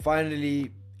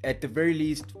finally, at the very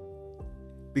least,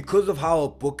 because of how a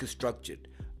book is structured.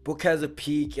 Book has a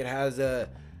peak, it has a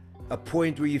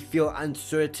point where you feel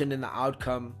uncertain in the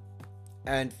outcome.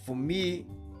 And for me,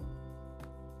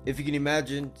 if you can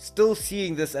imagine, still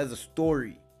seeing this as a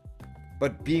story,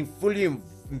 but being fully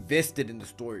invested in the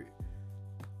story.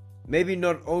 Maybe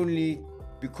not only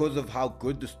because of how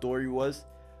good the story was,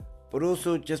 but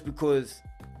also just because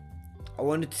I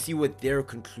wanted to see what their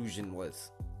conclusion was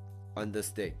on this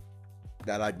thing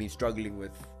that I'd been struggling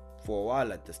with for a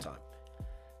while at this time.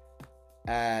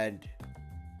 And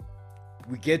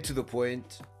we get to the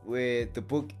point where the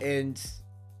book ends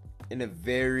in a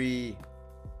very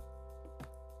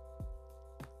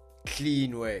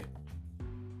clean way.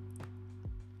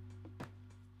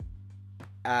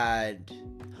 And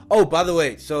oh, by the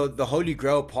way, so the Holy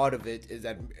Grail part of it is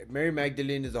that Mary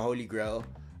Magdalene is the Holy Grail.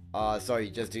 Sorry,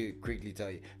 just to quickly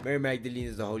tell you, Mary Magdalene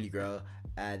is the Holy Grail,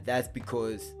 and that's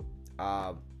because,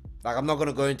 like, I'm not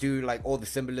gonna go into like all the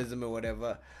symbolism or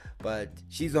whatever, but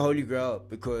she's the Holy Grail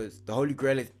because the Holy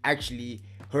Grail is actually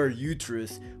her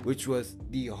uterus, which was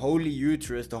the holy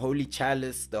uterus, the holy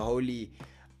chalice, the holy,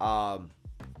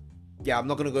 yeah, I'm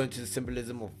not gonna go into the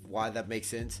symbolism of why that makes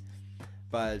sense,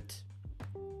 but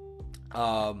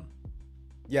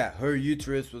yeah, her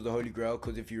uterus was the Holy Grail,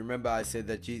 because if you remember, I said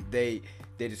that they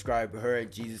describe her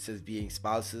and Jesus as being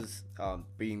spouses,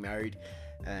 being married,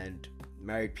 and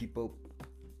married people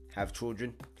have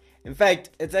children. In fact,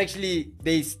 it's actually,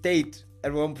 they state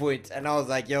at one point, and I was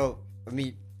like, yo, I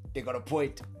mean, they got a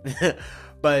point.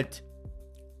 But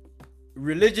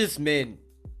religious men,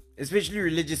 especially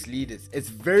religious leaders, it's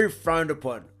very frowned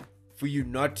upon for you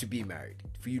not to be married,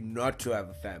 for you not to have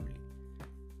a family.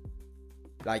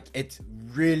 Like, it's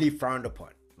really frowned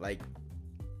upon. Like,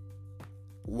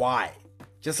 why?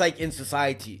 Just like in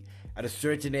society, at a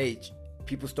certain age,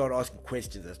 people start asking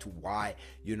questions as to why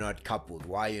you're not coupled,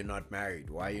 why you're not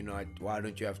married, why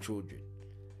don't you have children?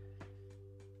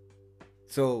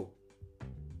 So,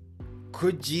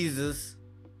 could Jesus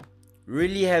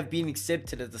really have been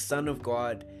accepted as the Son of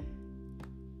God,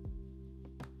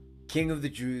 King of the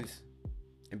Jews,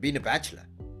 and being a bachelor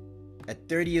at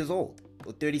 30 years old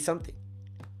or 30 something?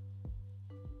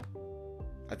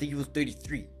 I think he was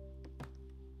 33.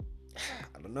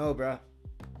 I don't know, bro.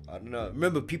 I don't know.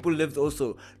 Remember, people lived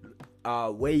also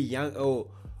way young.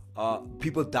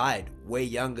 People died way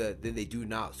younger than they do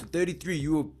now. So 33,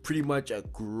 you were pretty much a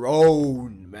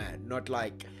grown man, not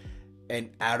like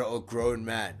an adult grown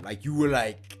man. Like you were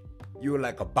like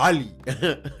a Bali,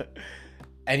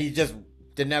 and he just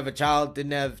didn't have a child,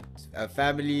 didn't have a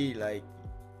family. Like,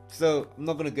 so I'm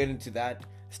not gonna get into that.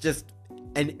 It's just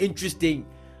an interesting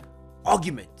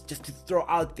argument just to throw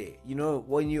out there, you know,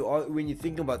 when you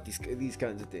think about these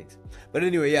kinds of things. But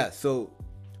anyway, yeah, so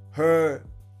her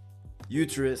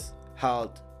uterus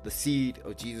held the seed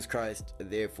of Jesus Christ, and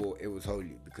therefore it was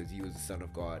holy because he was the Son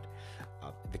of God,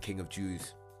 the King of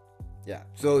Jews. Yeah,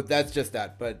 so that's just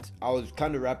that. But I was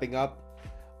kind of wrapping up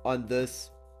on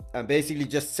this and basically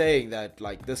just saying that,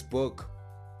 like, this book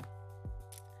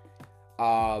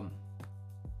allowed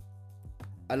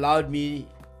me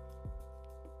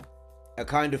a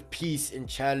kind of peace in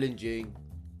challenging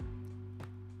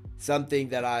something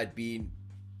that I had been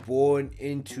born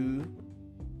into,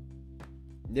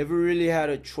 never really had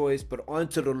a choice, but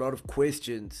answered a lot of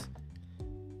questions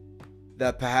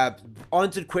that perhaps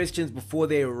answered questions before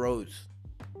they arose,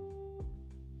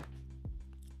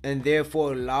 and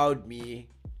therefore allowed me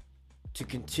to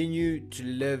continue to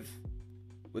live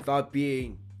without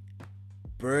being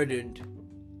burdened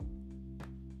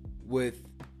with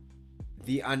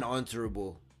the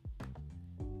unanswerable.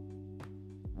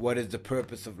 What is the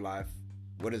purpose of life?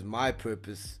 What is my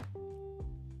purpose?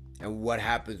 And what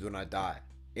happens when I die?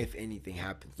 If anything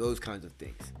happens. Those kinds of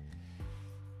things.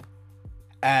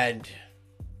 And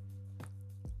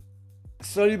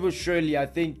slowly but surely, I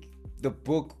think that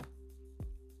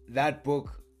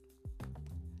book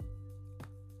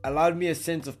allowed me a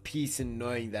sense of peace in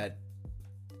knowing that,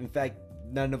 in fact,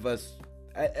 none of us,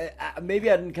 maybe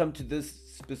I didn't come to this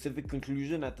specific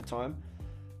conclusion at the time,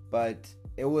 but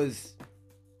it was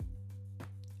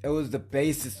the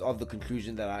basis of the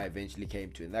conclusion that I eventually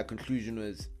came to. And that conclusion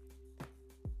was,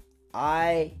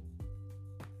 I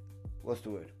what's the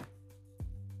word?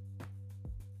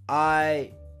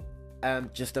 I am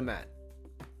just a man.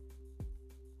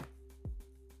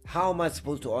 How am I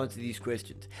supposed to answer these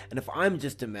questions? And if I'm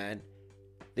just a man,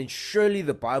 then surely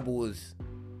the Bible is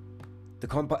a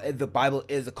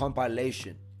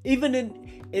compilation, even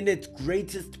in its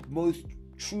greatest, most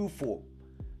true form.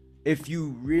 If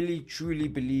you really truly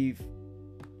believe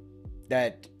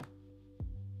that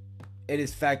it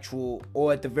is factual,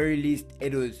 or at the very least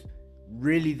it was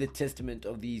really the testament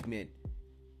of these men,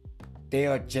 they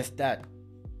are just that,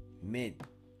 men.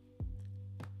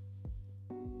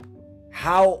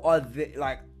 How are they,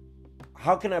 like,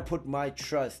 how can I put my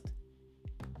trust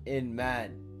in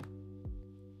man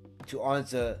to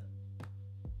answer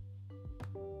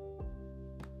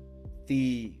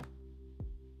the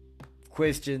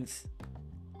questions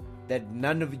that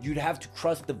none of you'd have to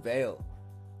cross the veil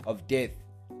of death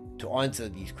to answer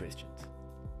these questions?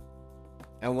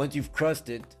 And once you've crossed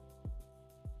it,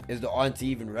 is the answer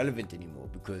even relevant anymore?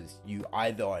 Because you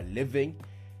either are living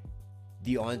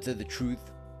the answer, the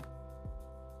truth,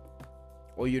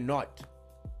 or you're not.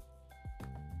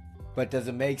 But does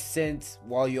it make sense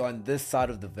while you're on this side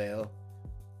of the veil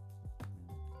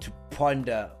to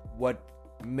ponder what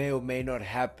may or may not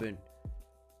happen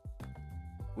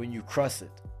when you cross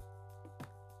it?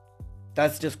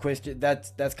 That's just question.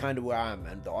 That's kind of where I am,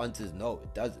 and the answer is no,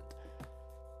 it doesn't.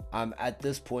 I'm at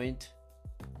this point.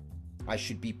 I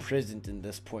should be present in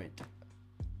this point,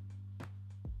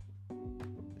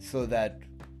 so that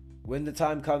when the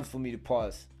time comes for me to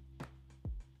pass,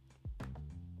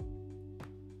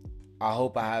 I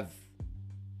hope I have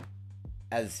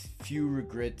as few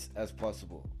regrets as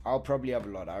possible. I'll probably have a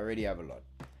lot. I already have a lot.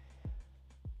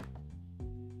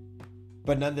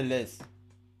 But nonetheless,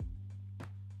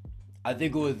 I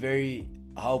think it was very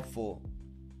helpful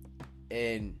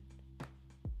in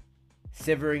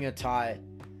severing a tie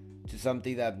to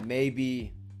something that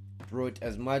maybe brought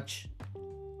as much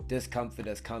discomfort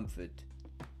as comfort,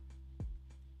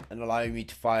 and allowing me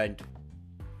to find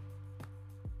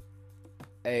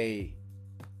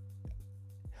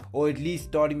or at least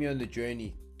starting me on the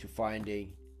journey to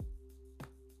finding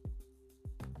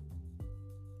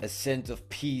a sense of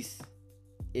peace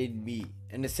in me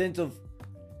and a sense of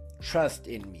trust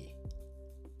in me,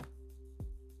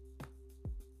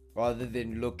 rather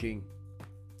than looking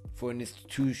for an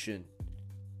institution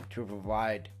to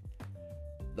provide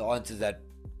the answers that,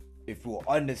 if we're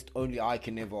honest, only I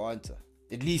can ever answer,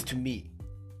 at least to me.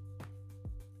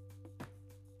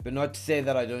 But not to say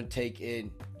that I don't take in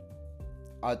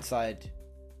outside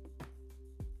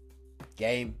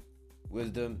game,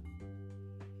 wisdom.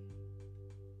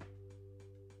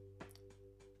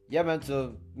 Yeah, man,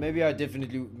 so maybe I'll read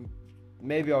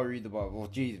the Bible. Oh,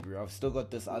 jeez, bro, I've still got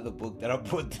this other book that I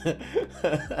put.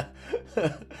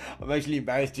 I'm actually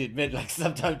embarrassed to admit, like,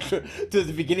 sometime towards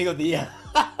the beginning of the year.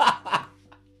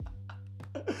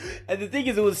 And the thing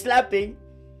is, it was slapping.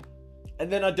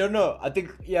 And then I don't know. I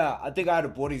think I had a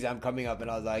board exam coming up,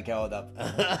 and I was like, okay, hold up.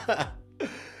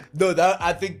 No,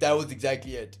 I think that was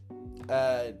exactly it.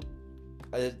 And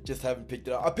I just haven't picked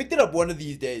it up. I picked it up one of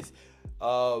these days.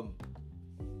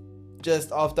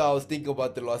 Just after I was thinking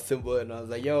about the lost symbol, and I was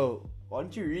like, yo, why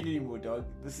don't you read anymore, dog?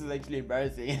 This is actually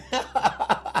embarrassing.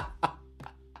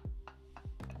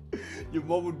 Your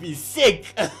mom would be sick.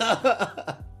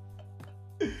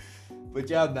 But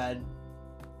yeah, man.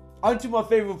 On to my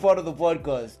favorite part of the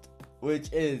podcast,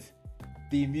 which is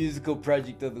the musical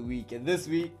project of the week. And this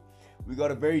week, we got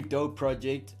a very dope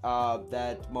project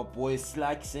that my boy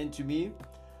Slack sent to me.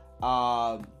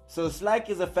 So Slack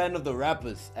is a fan of the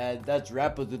rappers, and that's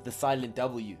rappers with the silent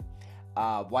W,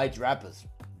 white rappers.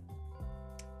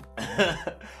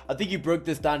 I think he broke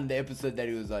this down in the episode that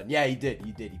he was on. Yeah, he did.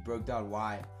 He broke down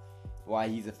why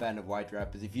he's a fan of white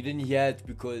rappers. If you didn't hear, it's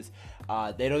because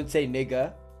they don't say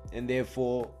nigga, and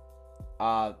therefore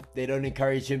they don't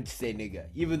encourage him to say nigga.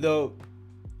 Even though,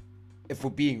 if we're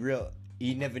being real,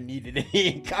 he never needed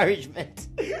any encouragement.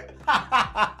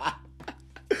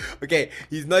 Okay,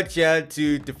 he's not here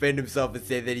to defend himself and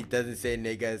say that he doesn't say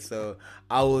nigga, so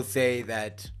I will say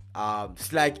that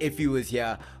Slack, if he was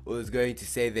here, was going to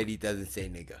say that he doesn't say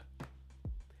nigga.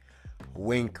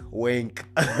 Wink, wink.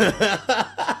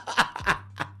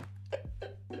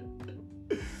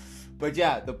 But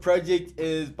yeah, the project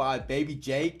is by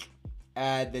BabyJake,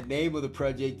 and the name of the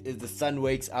project is The Sun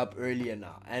Wakes Up Earlier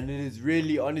Now. And it is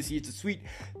really, honestly, it's a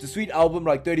sweet album,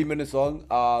 like 30 minutes long.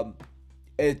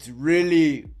 It's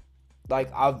really,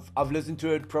 like, I've listened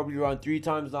to it probably around 3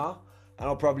 times now, and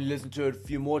I'll probably listen to it a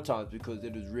few more times because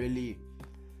it is really,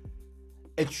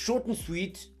 it's short and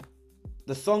sweet.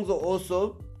 The songs are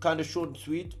also kind of short and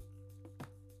sweet.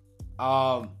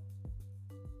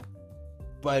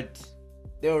 but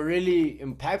they were really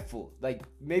impactful. Like,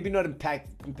 maybe not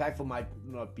impactful might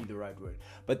not be the right word,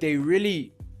 but they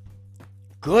really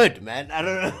good, man. I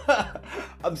don't know.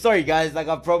 I'm sorry, guys. Like,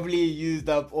 I probably used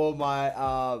up all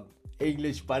my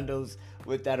English bundles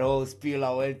with that whole spiel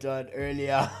I went on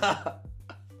earlier.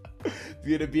 It's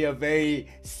gonna be a very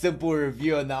simple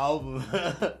review on the album.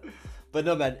 But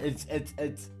no, man, it's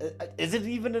is it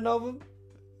even an album?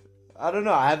 I don't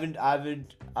know. I haven't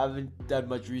done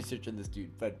much research on this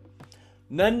dude, but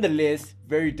nonetheless,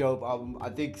 very dope album. I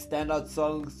think standout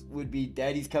songs would be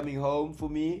 "Daddy's Coming Home" for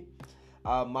me,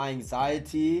 "My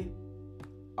Anxiety,"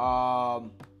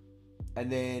 and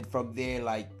then from there,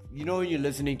 like, you know, when you're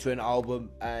listening to an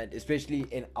album, and especially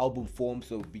in album form,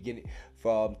 so beginning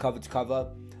from cover to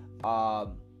cover,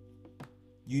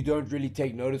 you don't really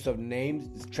take notice of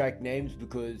names, track names,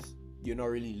 because you're not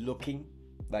really looking.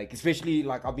 Like, especially,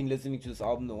 like, I've been listening to this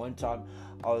album. The one time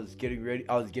I was getting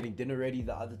dinner ready.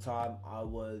 The other time I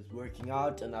was working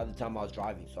out, and the other time I was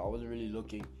driving. So I wasn't really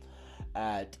looking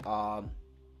at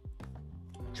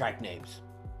track names.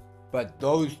 But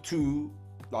those two,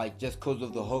 like, just because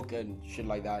of the hook and shit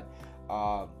like that,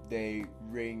 they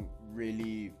ring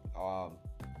really.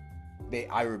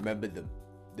 I remember them.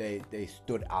 They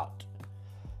stood out,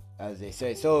 as they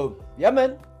say. So yeah,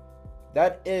 man,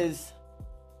 that is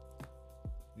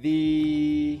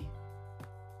the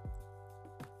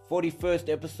 41st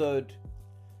episode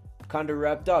kind of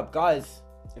wrapped up. Guys,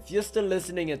 if you're still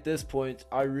listening at this point,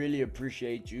 I really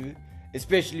appreciate you,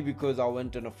 especially because I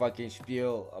went on a fucking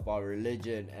spiel about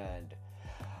religion, and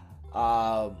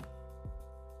I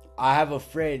have a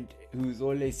friend who's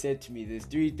always said to me, there's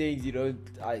 3 things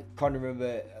I can't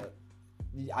remember,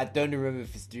 I don't remember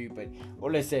if it's 3, but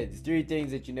all I said, there's 3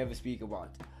 things that you never speak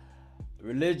about: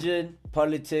 religion,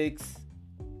 politics,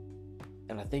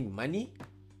 and I think money.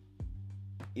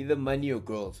 Either money or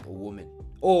girls or women,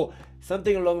 or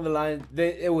something along the line.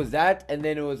 It was that, and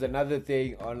then it was another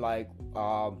thing on, like,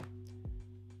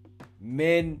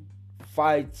 men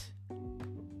fight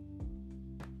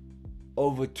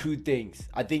over 2 things.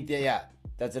 I think that, yeah,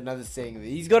 that's another saying.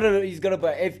 He's gonna.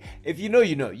 But if you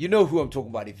know who I'm talking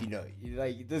about. If you know,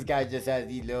 like, this guy just has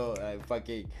these little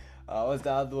fucking. What's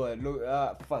the other one? Look,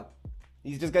 fuck.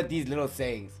 He's just got these little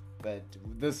sayings. But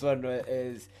this one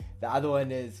is, the other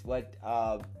one is what?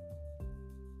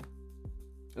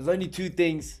 There's only 2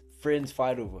 things friends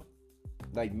fight over,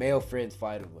 like male friends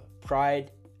fight over: pride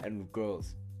and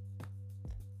girls.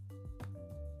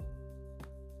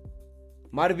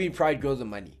 Might have been pride, girls, and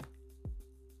money.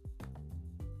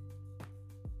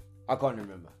 I can't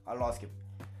remember. I'll ask him.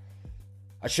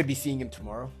 I should be seeing him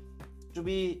tomorrow. It'll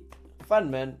be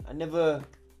fun, man. I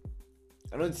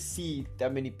don't see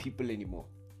that many people anymore.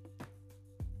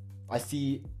 I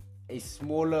see a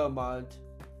smaller amount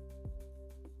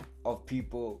of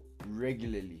people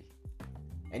regularly.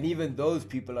 And even those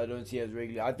people I don't see as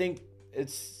regularly. I think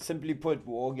it's simply put,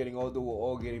 we're all getting older, we're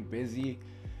all getting busy.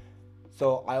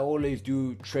 So I always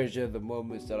do treasure the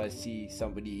moments that I see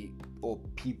somebody or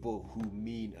people who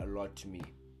mean a lot to me.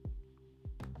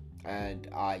 And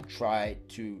I try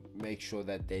to make sure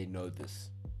that they know this.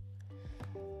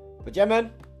 But yeah,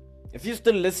 man, if you're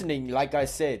still listening, like I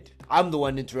said, I'm the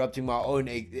one interrupting my own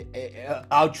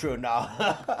outro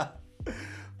now.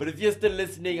 But if you're still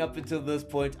listening up until this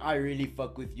point, I really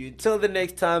fuck with you. Until the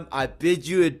next time, I bid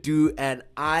you adieu, and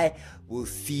I will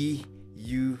see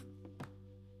you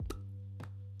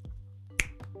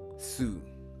soon.